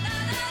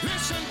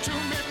 Listen to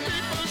me,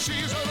 people,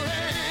 she's a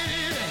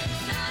lady.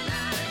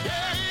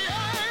 Yeah,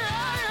 yeah,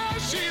 yeah,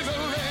 she's a lady.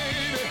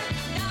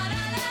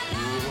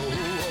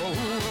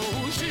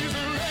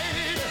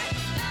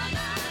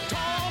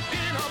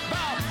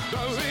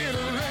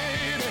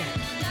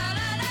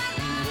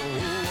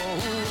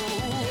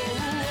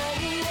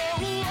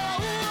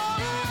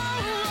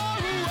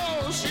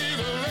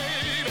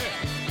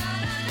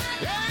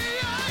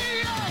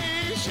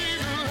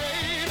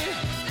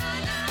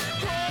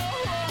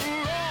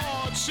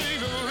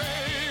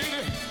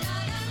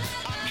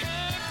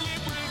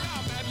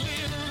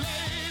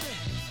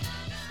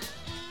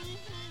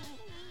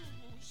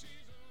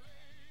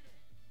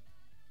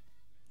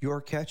 You're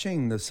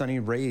catching the sunny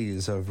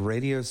rays of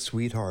Radio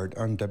Sweetheart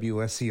on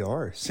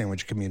WSCR,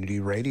 Sandwich Community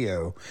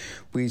Radio.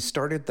 We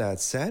started that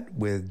set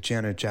with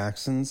Janet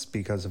Jackson's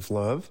Because of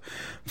Love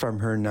from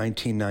her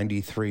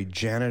 1993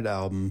 Janet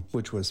album,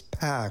 which was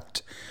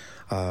packed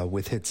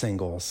with hit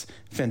singles.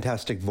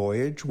 Fantastic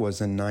Voyage was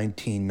a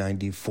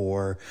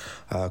 1994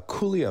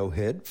 Coolio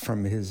hit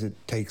from his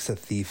It Takes a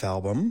Thief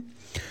album.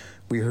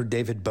 We heard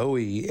David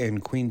Bowie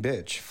and Queen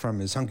Bitch from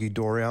his Hunky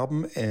Dory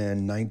album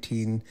in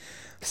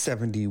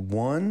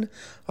 1971.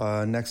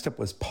 Next up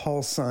was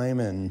Paul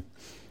Simon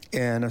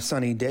and A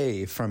Sunny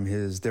Day from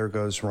his There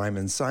Goes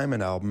Ryman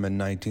Simon album in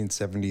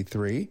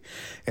 1973.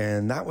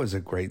 And that was a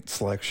great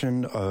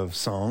selection of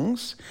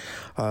songs.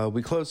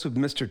 We closed with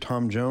Mr.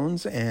 Tom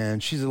Jones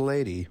and She's a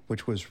Lady,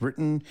 which was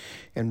written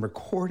and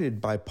recorded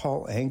by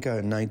Paul Anka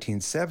in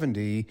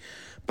 1970,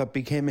 but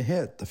became a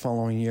hit the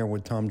following year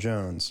with Tom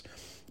Jones.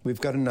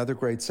 We've got another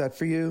great set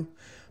for you,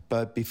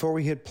 but before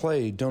we hit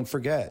play, don't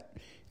forget,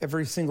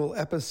 every single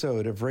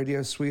episode of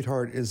Radio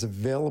Sweetheart is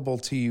available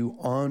to you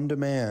on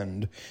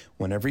demand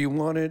whenever you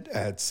want it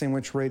at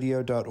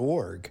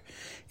sandwichradio.org.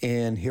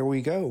 And here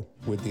we go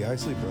with the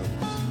Isley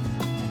Brothers.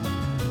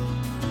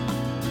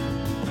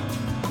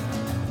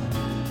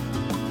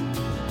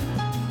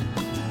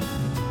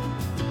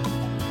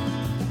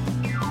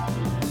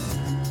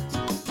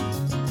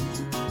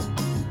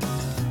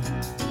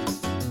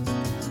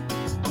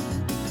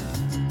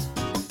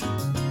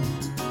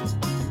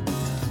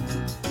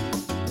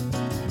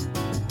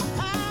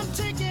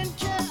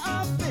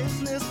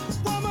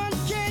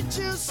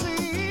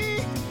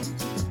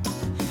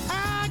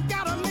 I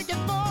gotta make it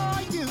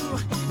for you,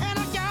 and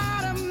I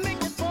gotta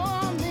make it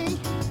for me.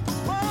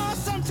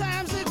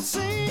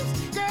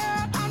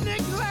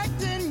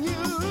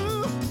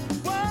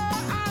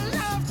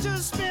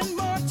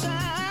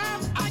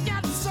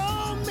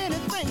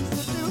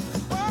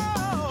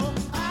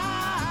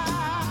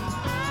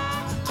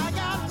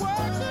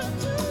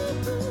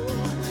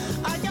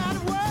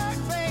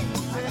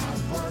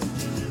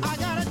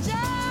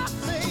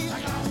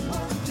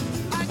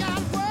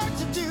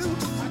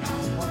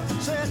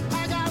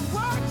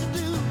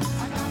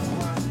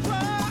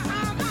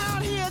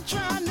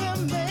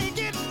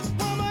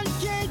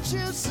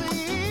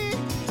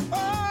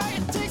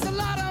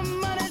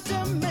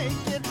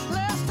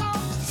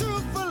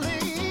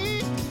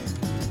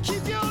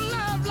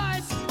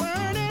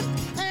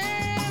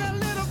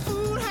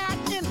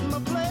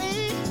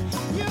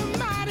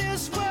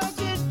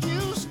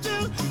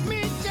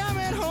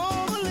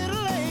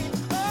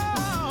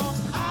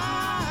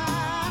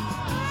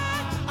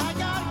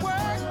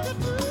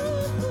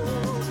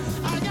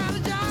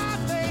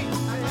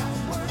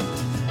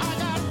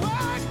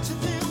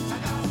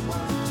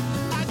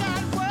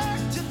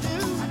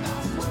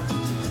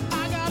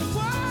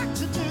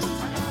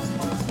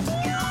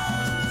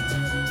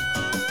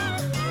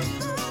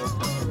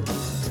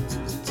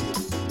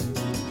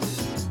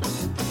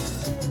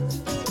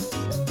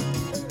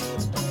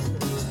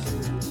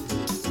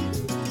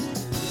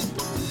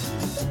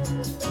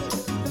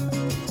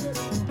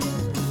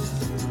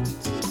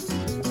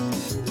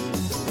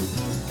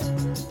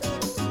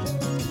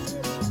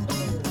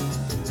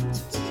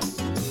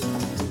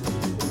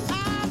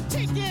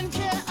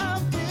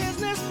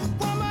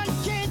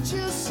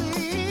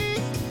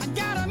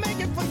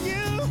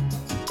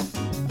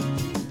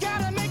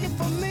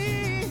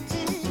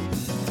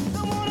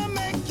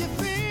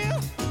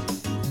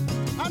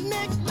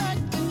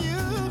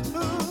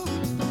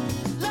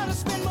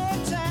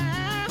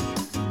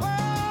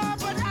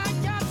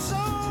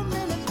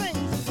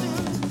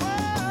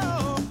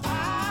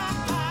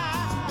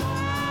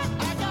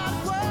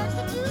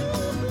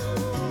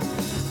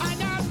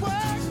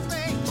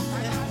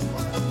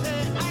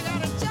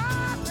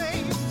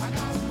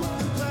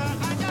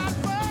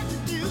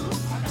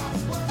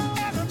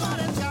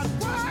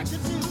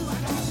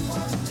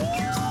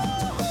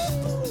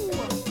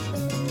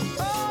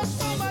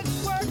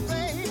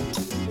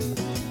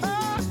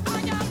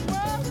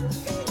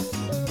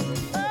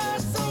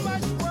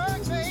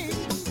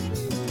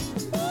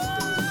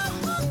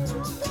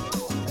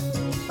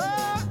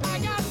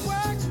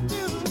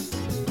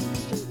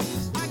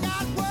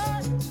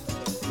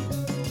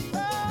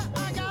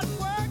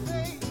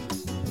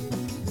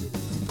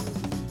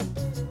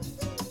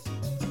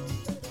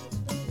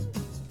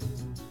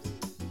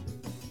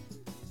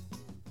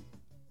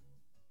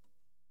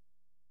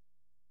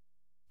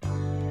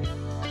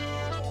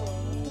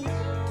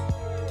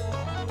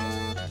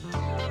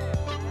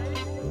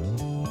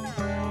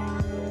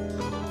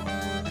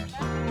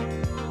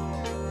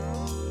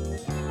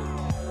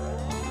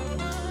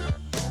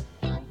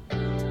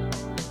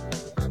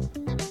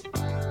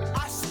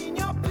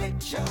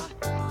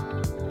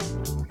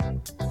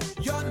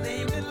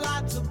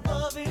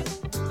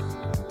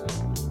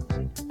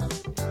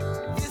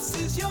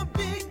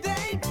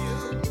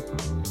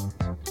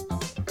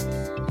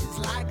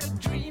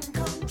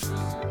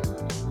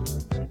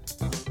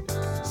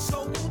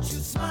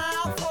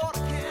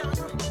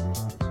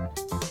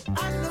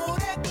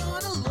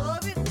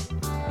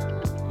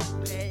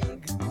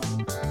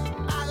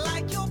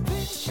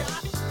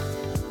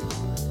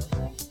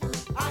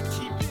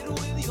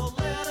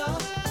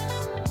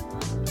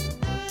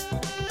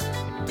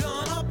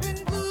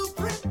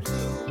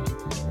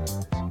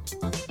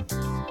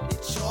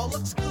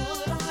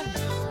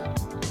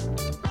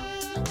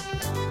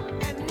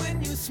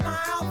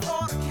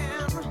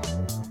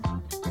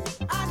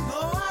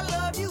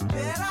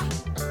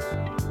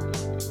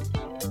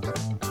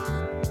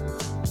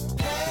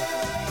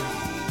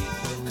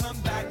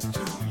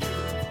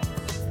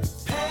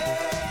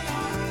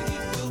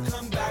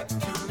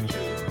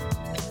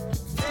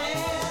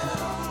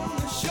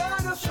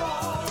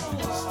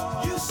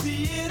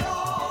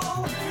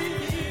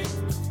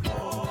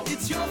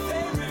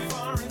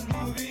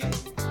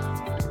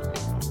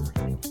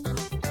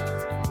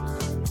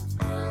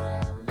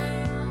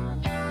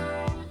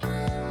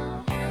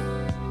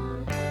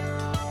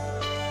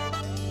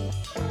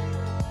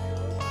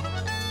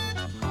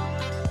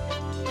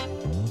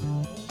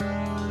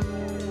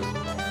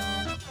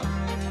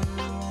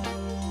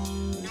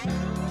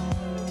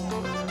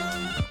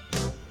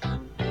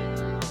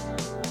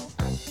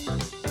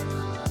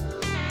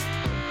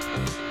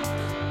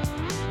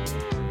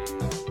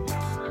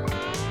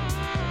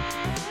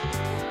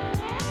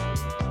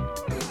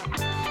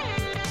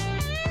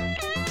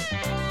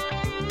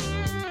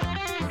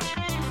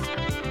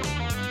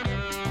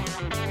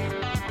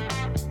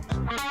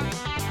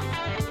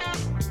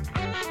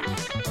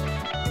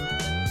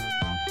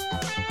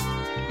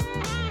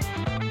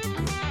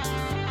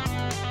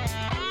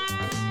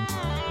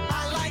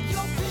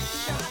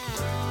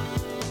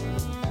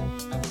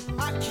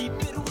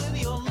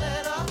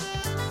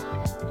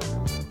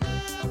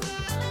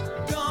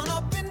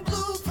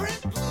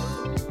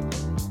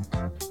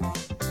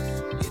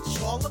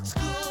 looks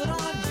good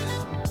on you.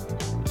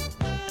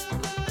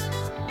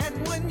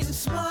 And when you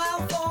smile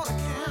for the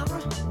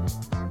camera,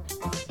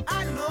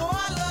 I know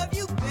I love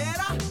you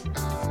better.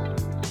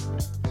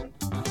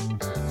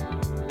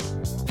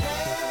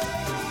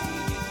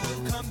 Pain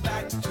will come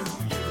back to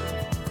you.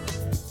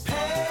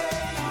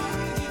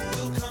 Pain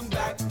will come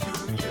back to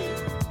you.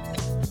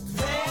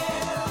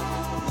 Then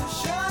the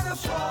shadow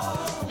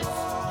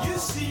falls. You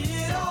see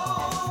it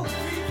all.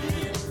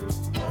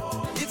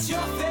 It's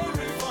your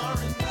favorite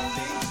foreign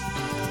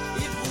movie.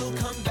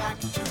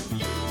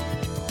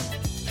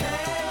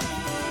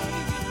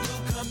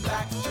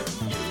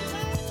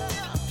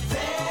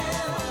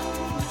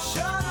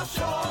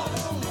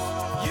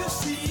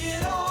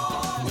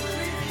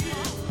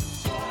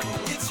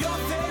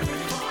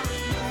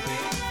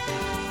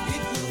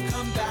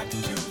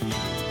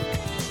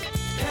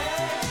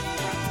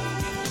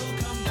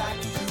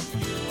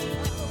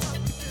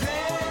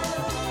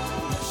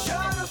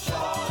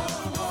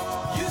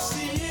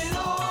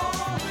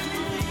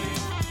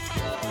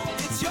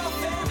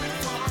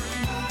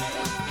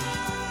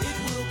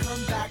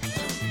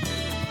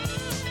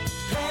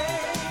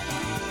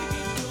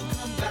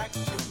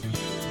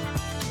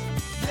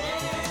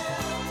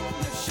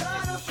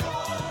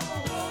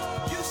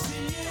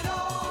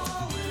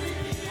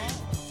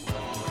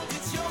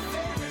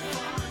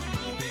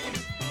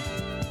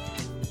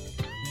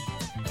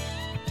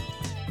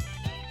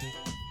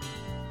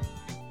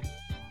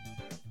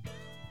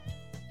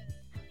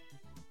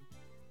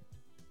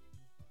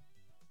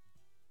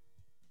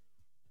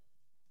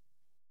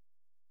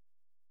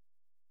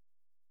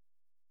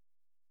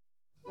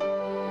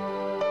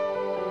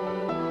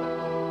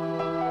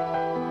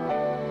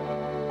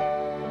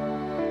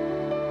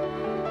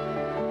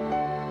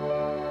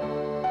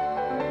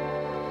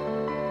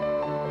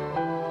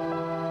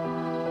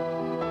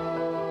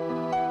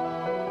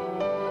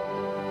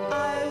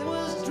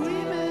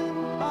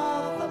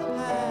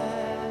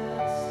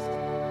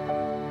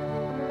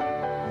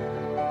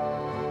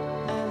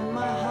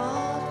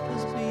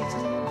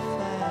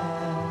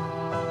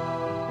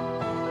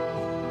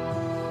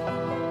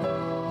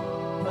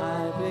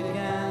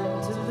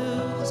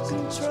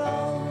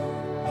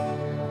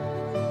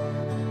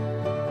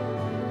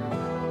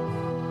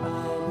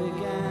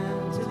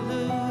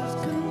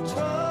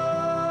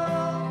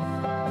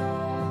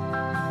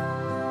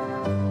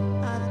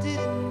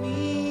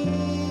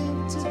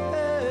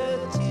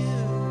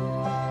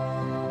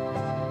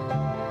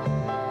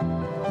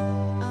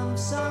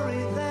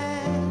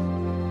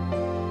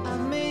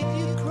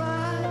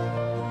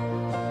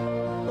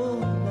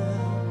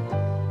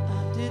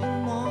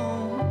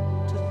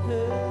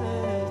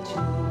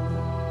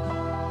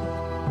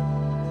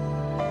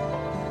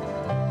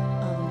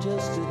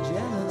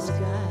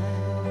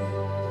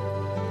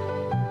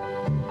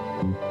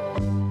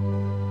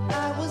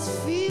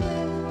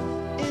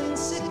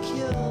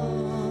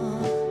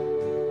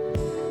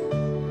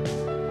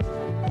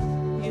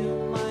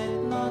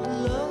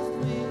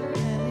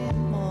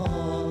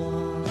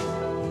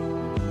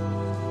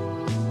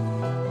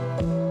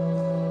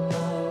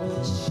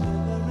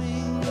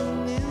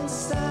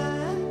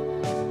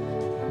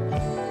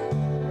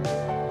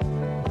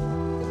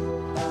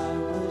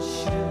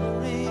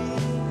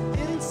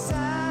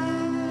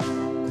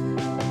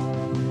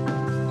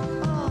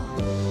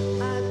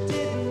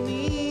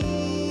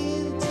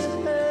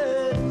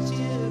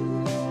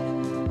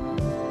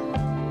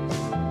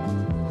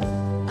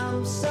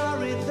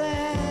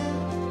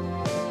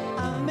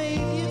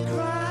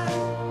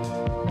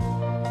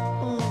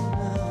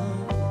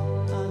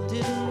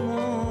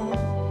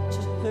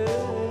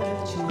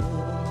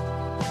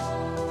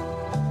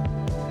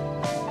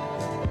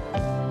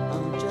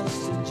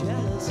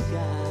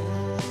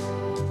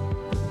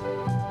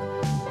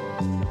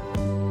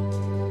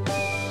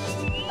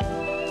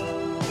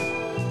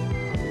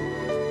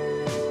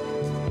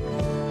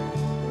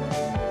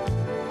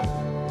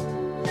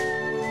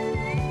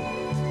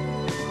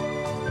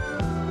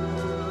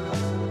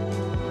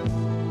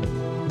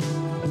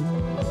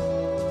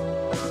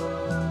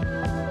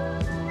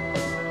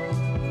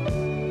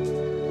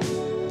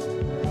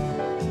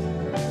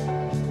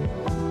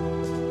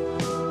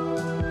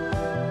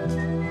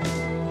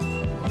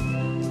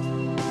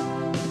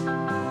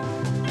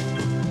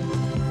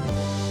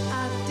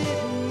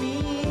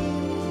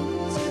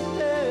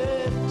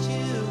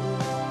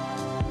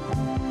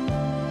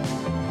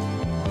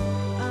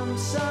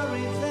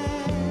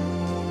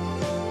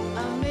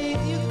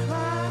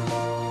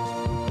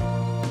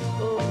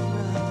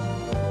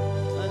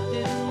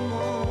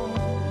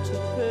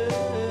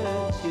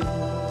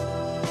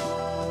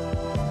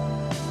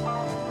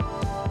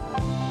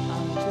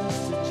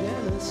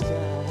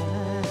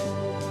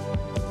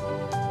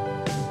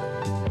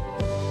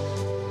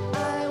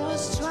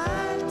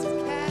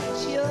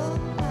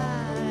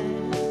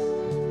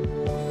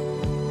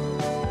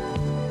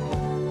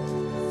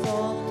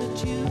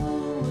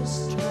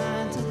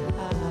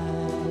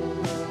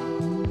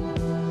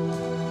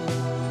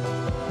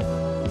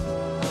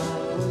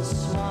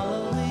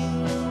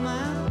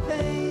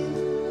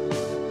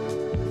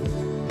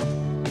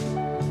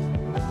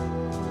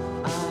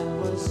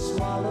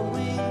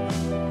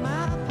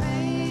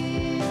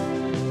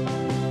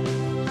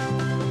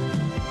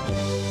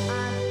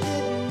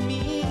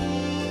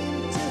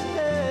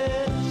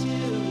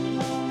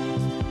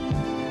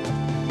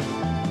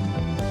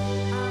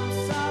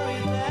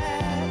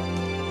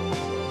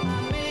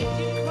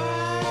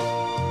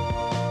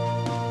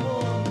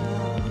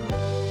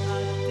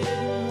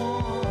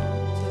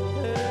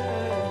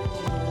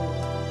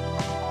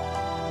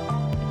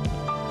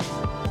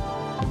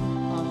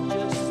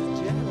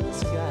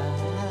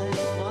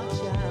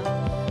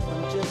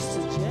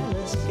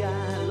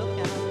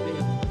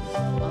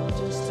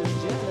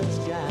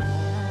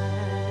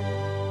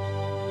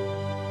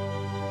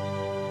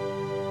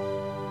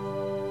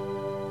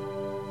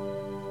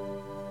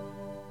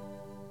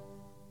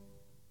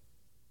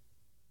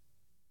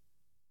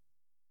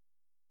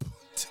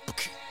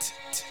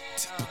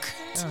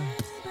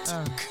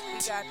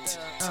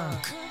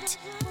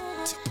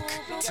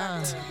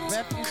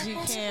 Refugee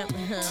camp,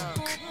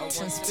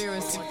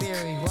 conspiracy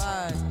theory,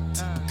 why?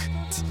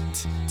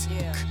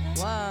 Yeah,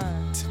 why?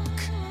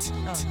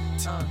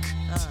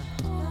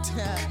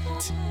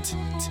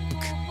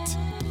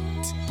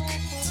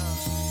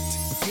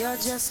 You're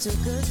just too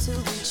good to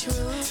be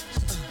true.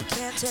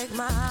 Can't take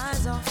my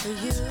eyes off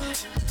of you.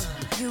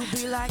 You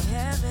be like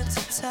heaven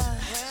to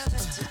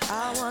touch.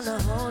 I wanna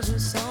hold you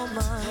so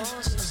much.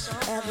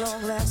 At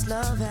long last,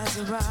 love has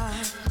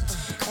arrived,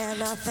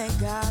 and I thank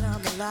God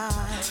I'm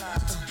alive.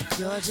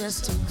 You're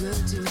just too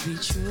good to be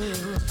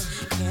true.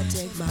 Can't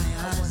take my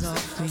eyes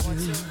off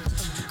of you.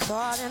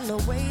 Caught in the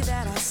way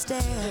that I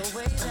stare.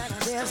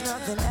 There's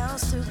nothing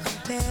else to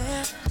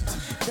compare.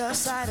 The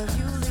sight of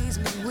you leaves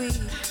me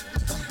weak.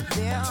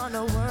 There are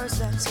no words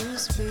left to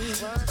speak.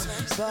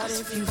 But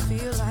if you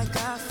feel like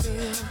I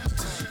feel,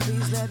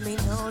 please let me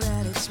know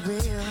that it's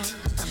real.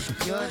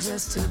 You're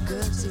just too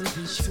good to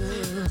be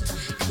true.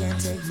 Can't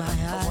take my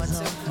eyes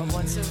off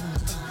of you.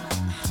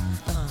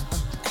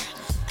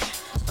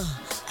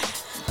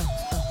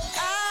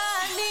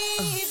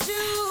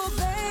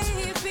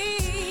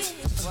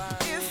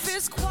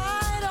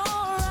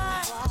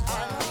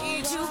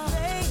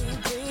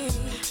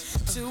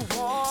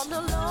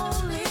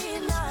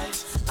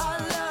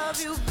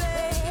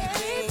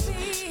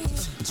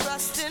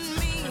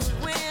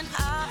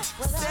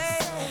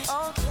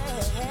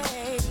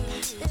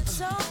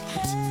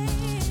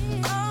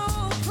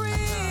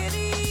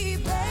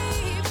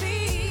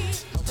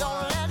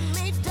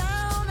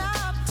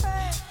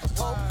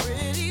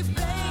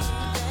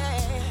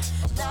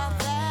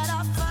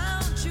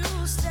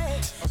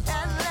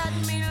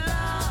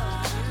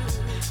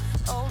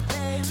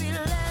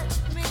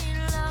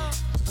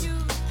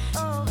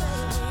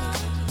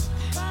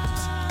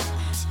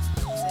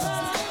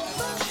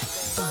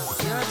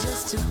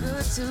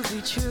 To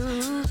be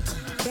true,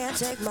 can't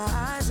take my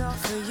eyes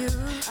off of you.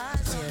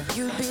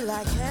 You'd be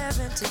like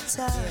heaven to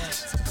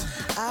touch.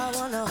 I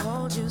wanna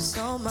hold you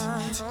so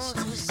much.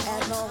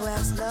 At long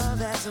last, love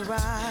has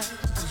arrived,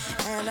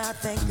 and I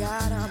thank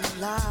God I'm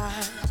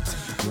alive.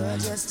 You're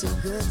just too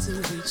good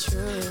to be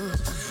true.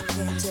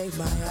 Can't take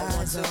my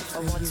eyes off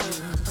of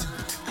you.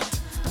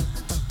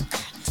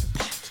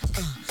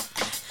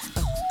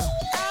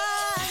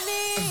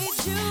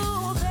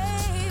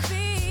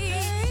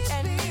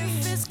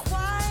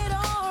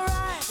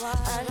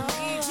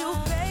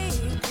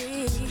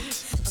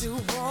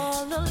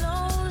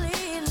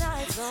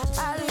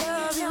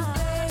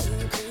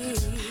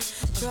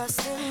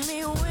 Trust in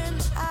me when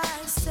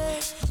I say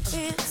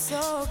it's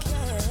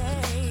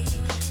okay.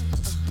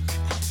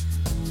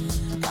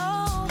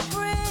 Oh,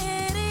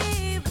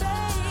 pretty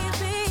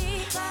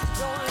baby,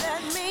 don't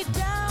let me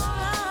down,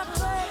 I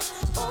pray.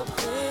 Oh,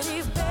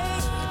 pretty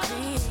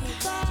baby,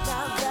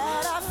 now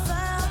that I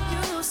found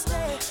you,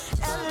 stay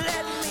and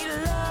let me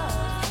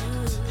love you.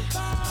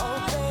 Oh,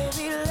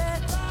 baby,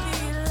 let me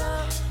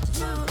love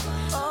you.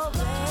 Oh,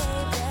 baby.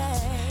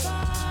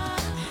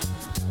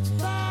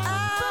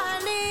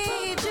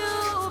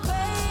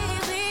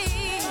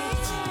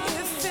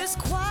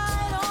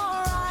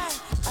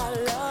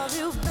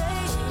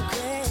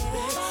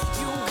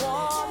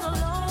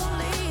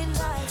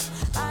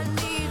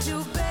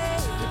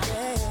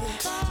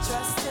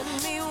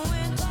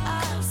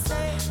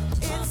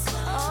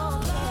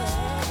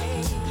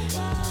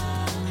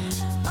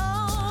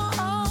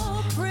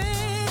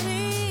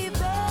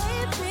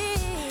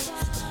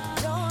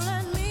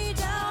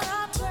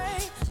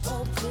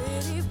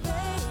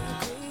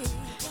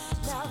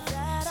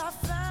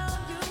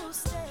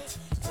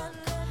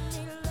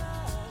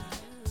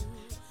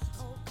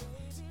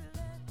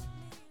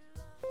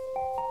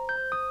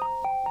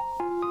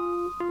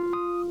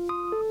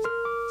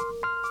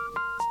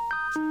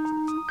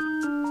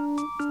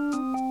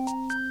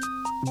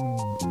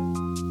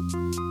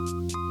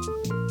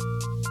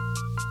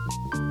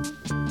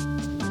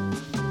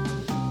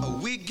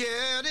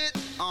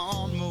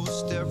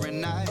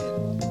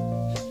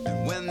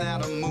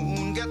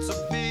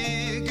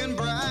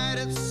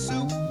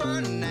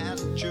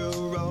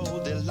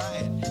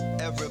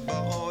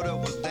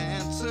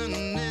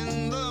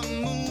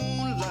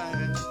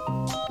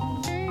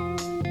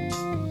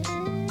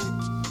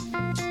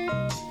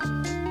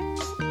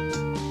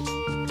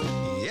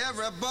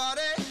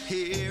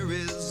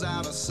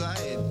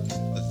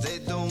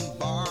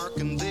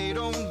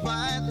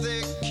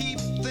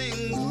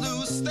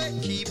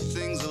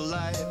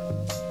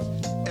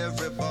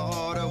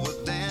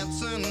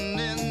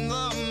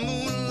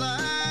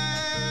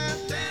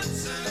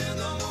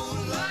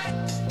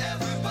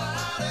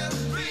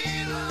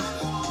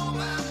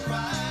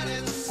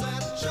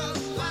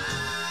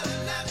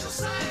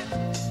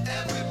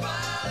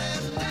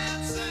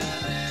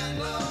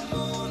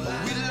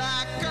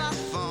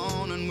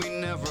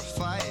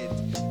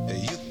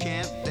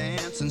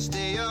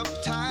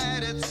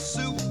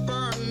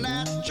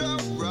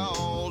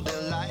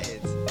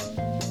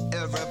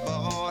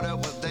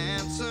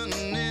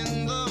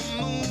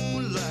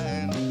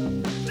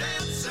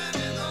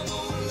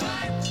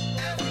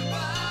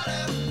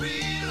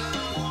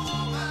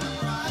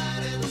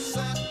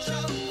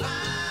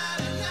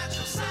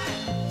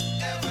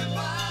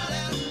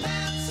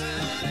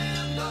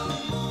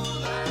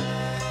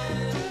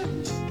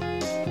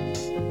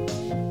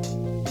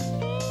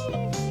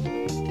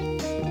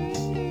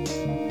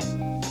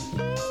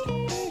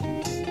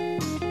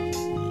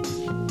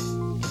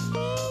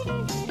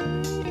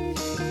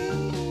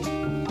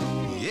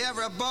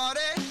 Everybody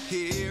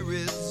here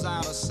is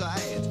out of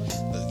sight.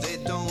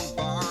 They don't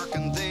bark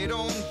and they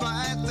don't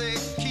bite. They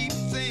keep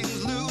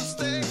things loose,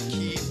 they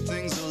keep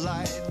things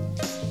alight.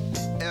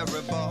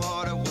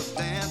 Everybody was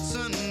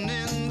dancing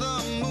in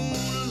the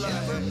moonlight.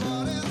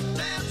 Everybody's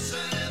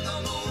dancing in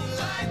the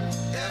moonlight.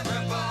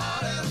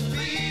 Everybody's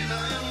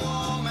feeling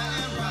warm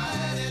and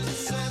right.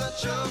 It's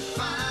such a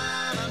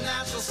fine and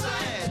natural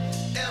sight.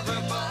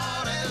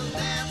 Everybody's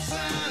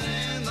dancing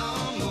in the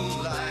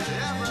moonlight.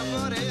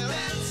 Everybody's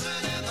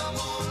dancing in the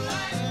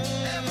moonlight.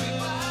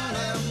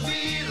 Everybody's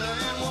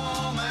feeling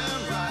warm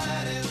and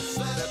right. It's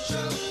such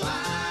a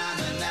fine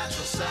and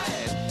natural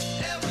sight.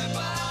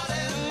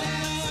 Everybody's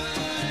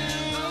dancing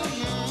in the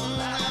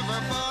moonlight.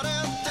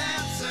 Everybody's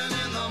dancing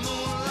in the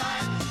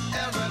moonlight.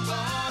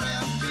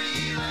 Everybody's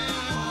feeling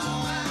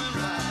warm and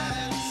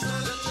right. It's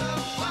such a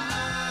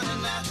fine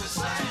and natural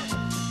sight.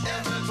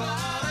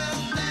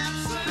 Everybody's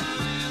dancing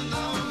in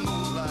the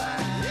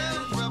moonlight.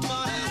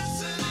 Everybody's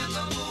dancing in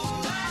the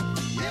moonlight.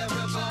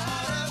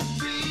 Everybody's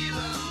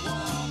feeling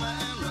warm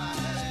and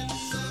right.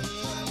 It's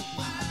such a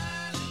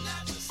fine and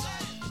natural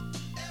sight.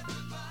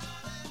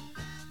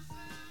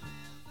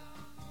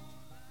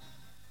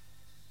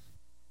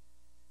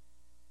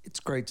 It's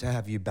great to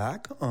have you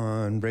back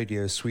on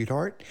Radio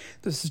Sweetheart.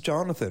 This is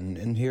Jonathan,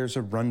 and here's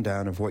a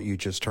rundown of what you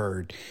just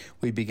heard.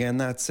 We began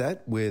that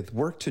set with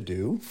Work to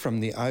Do from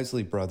the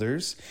Isley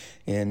Brothers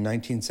in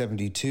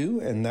 1972,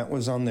 and that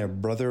was on their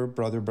Brother,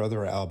 Brother,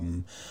 Brother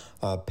album.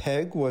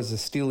 Peg was a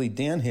Steely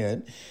Dan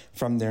hit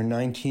from their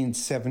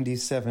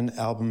 1977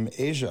 album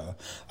Asia,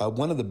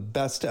 one of the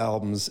best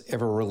albums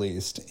ever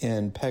released,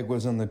 and Peg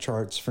was on the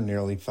charts for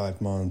nearly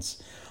 5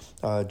 months.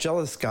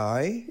 Jealous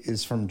Guy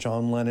is from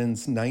John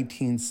Lennon's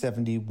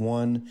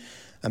 1971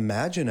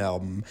 Imagine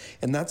album,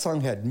 and that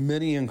song had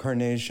many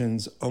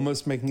incarnations,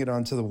 almost making it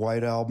onto the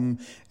White Album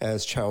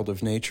as Child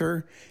of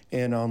Nature,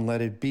 and on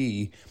Let It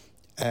Be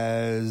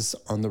as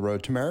On the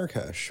Road to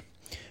Marrakesh.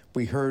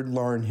 We heard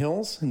Lauryn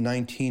Hill's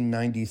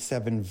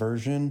 1997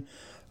 version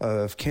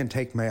of Can't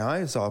Take My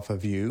Eyes Off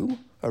of You,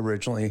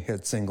 originally a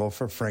hit single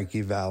for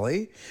Frankie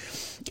Valli.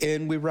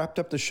 And we wrapped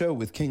up the show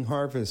with King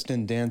Harvest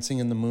and Dancing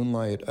in the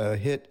Moonlight, a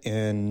hit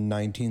in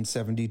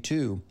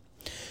 1972.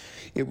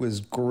 It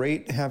was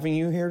great having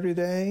you here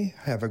today.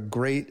 Have a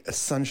great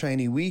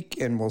sunshiny week,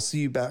 and we'll see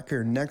you back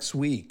here next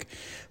week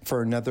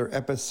for another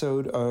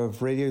episode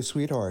of Radio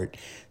Sweetheart.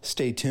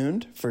 Stay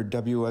tuned for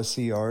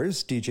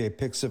WSCR's DJ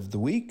Picks of the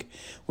Week,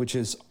 which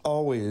is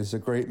always a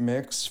great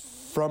mix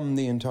from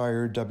the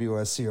entire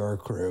WSCR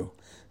crew.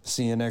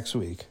 See you next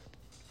week.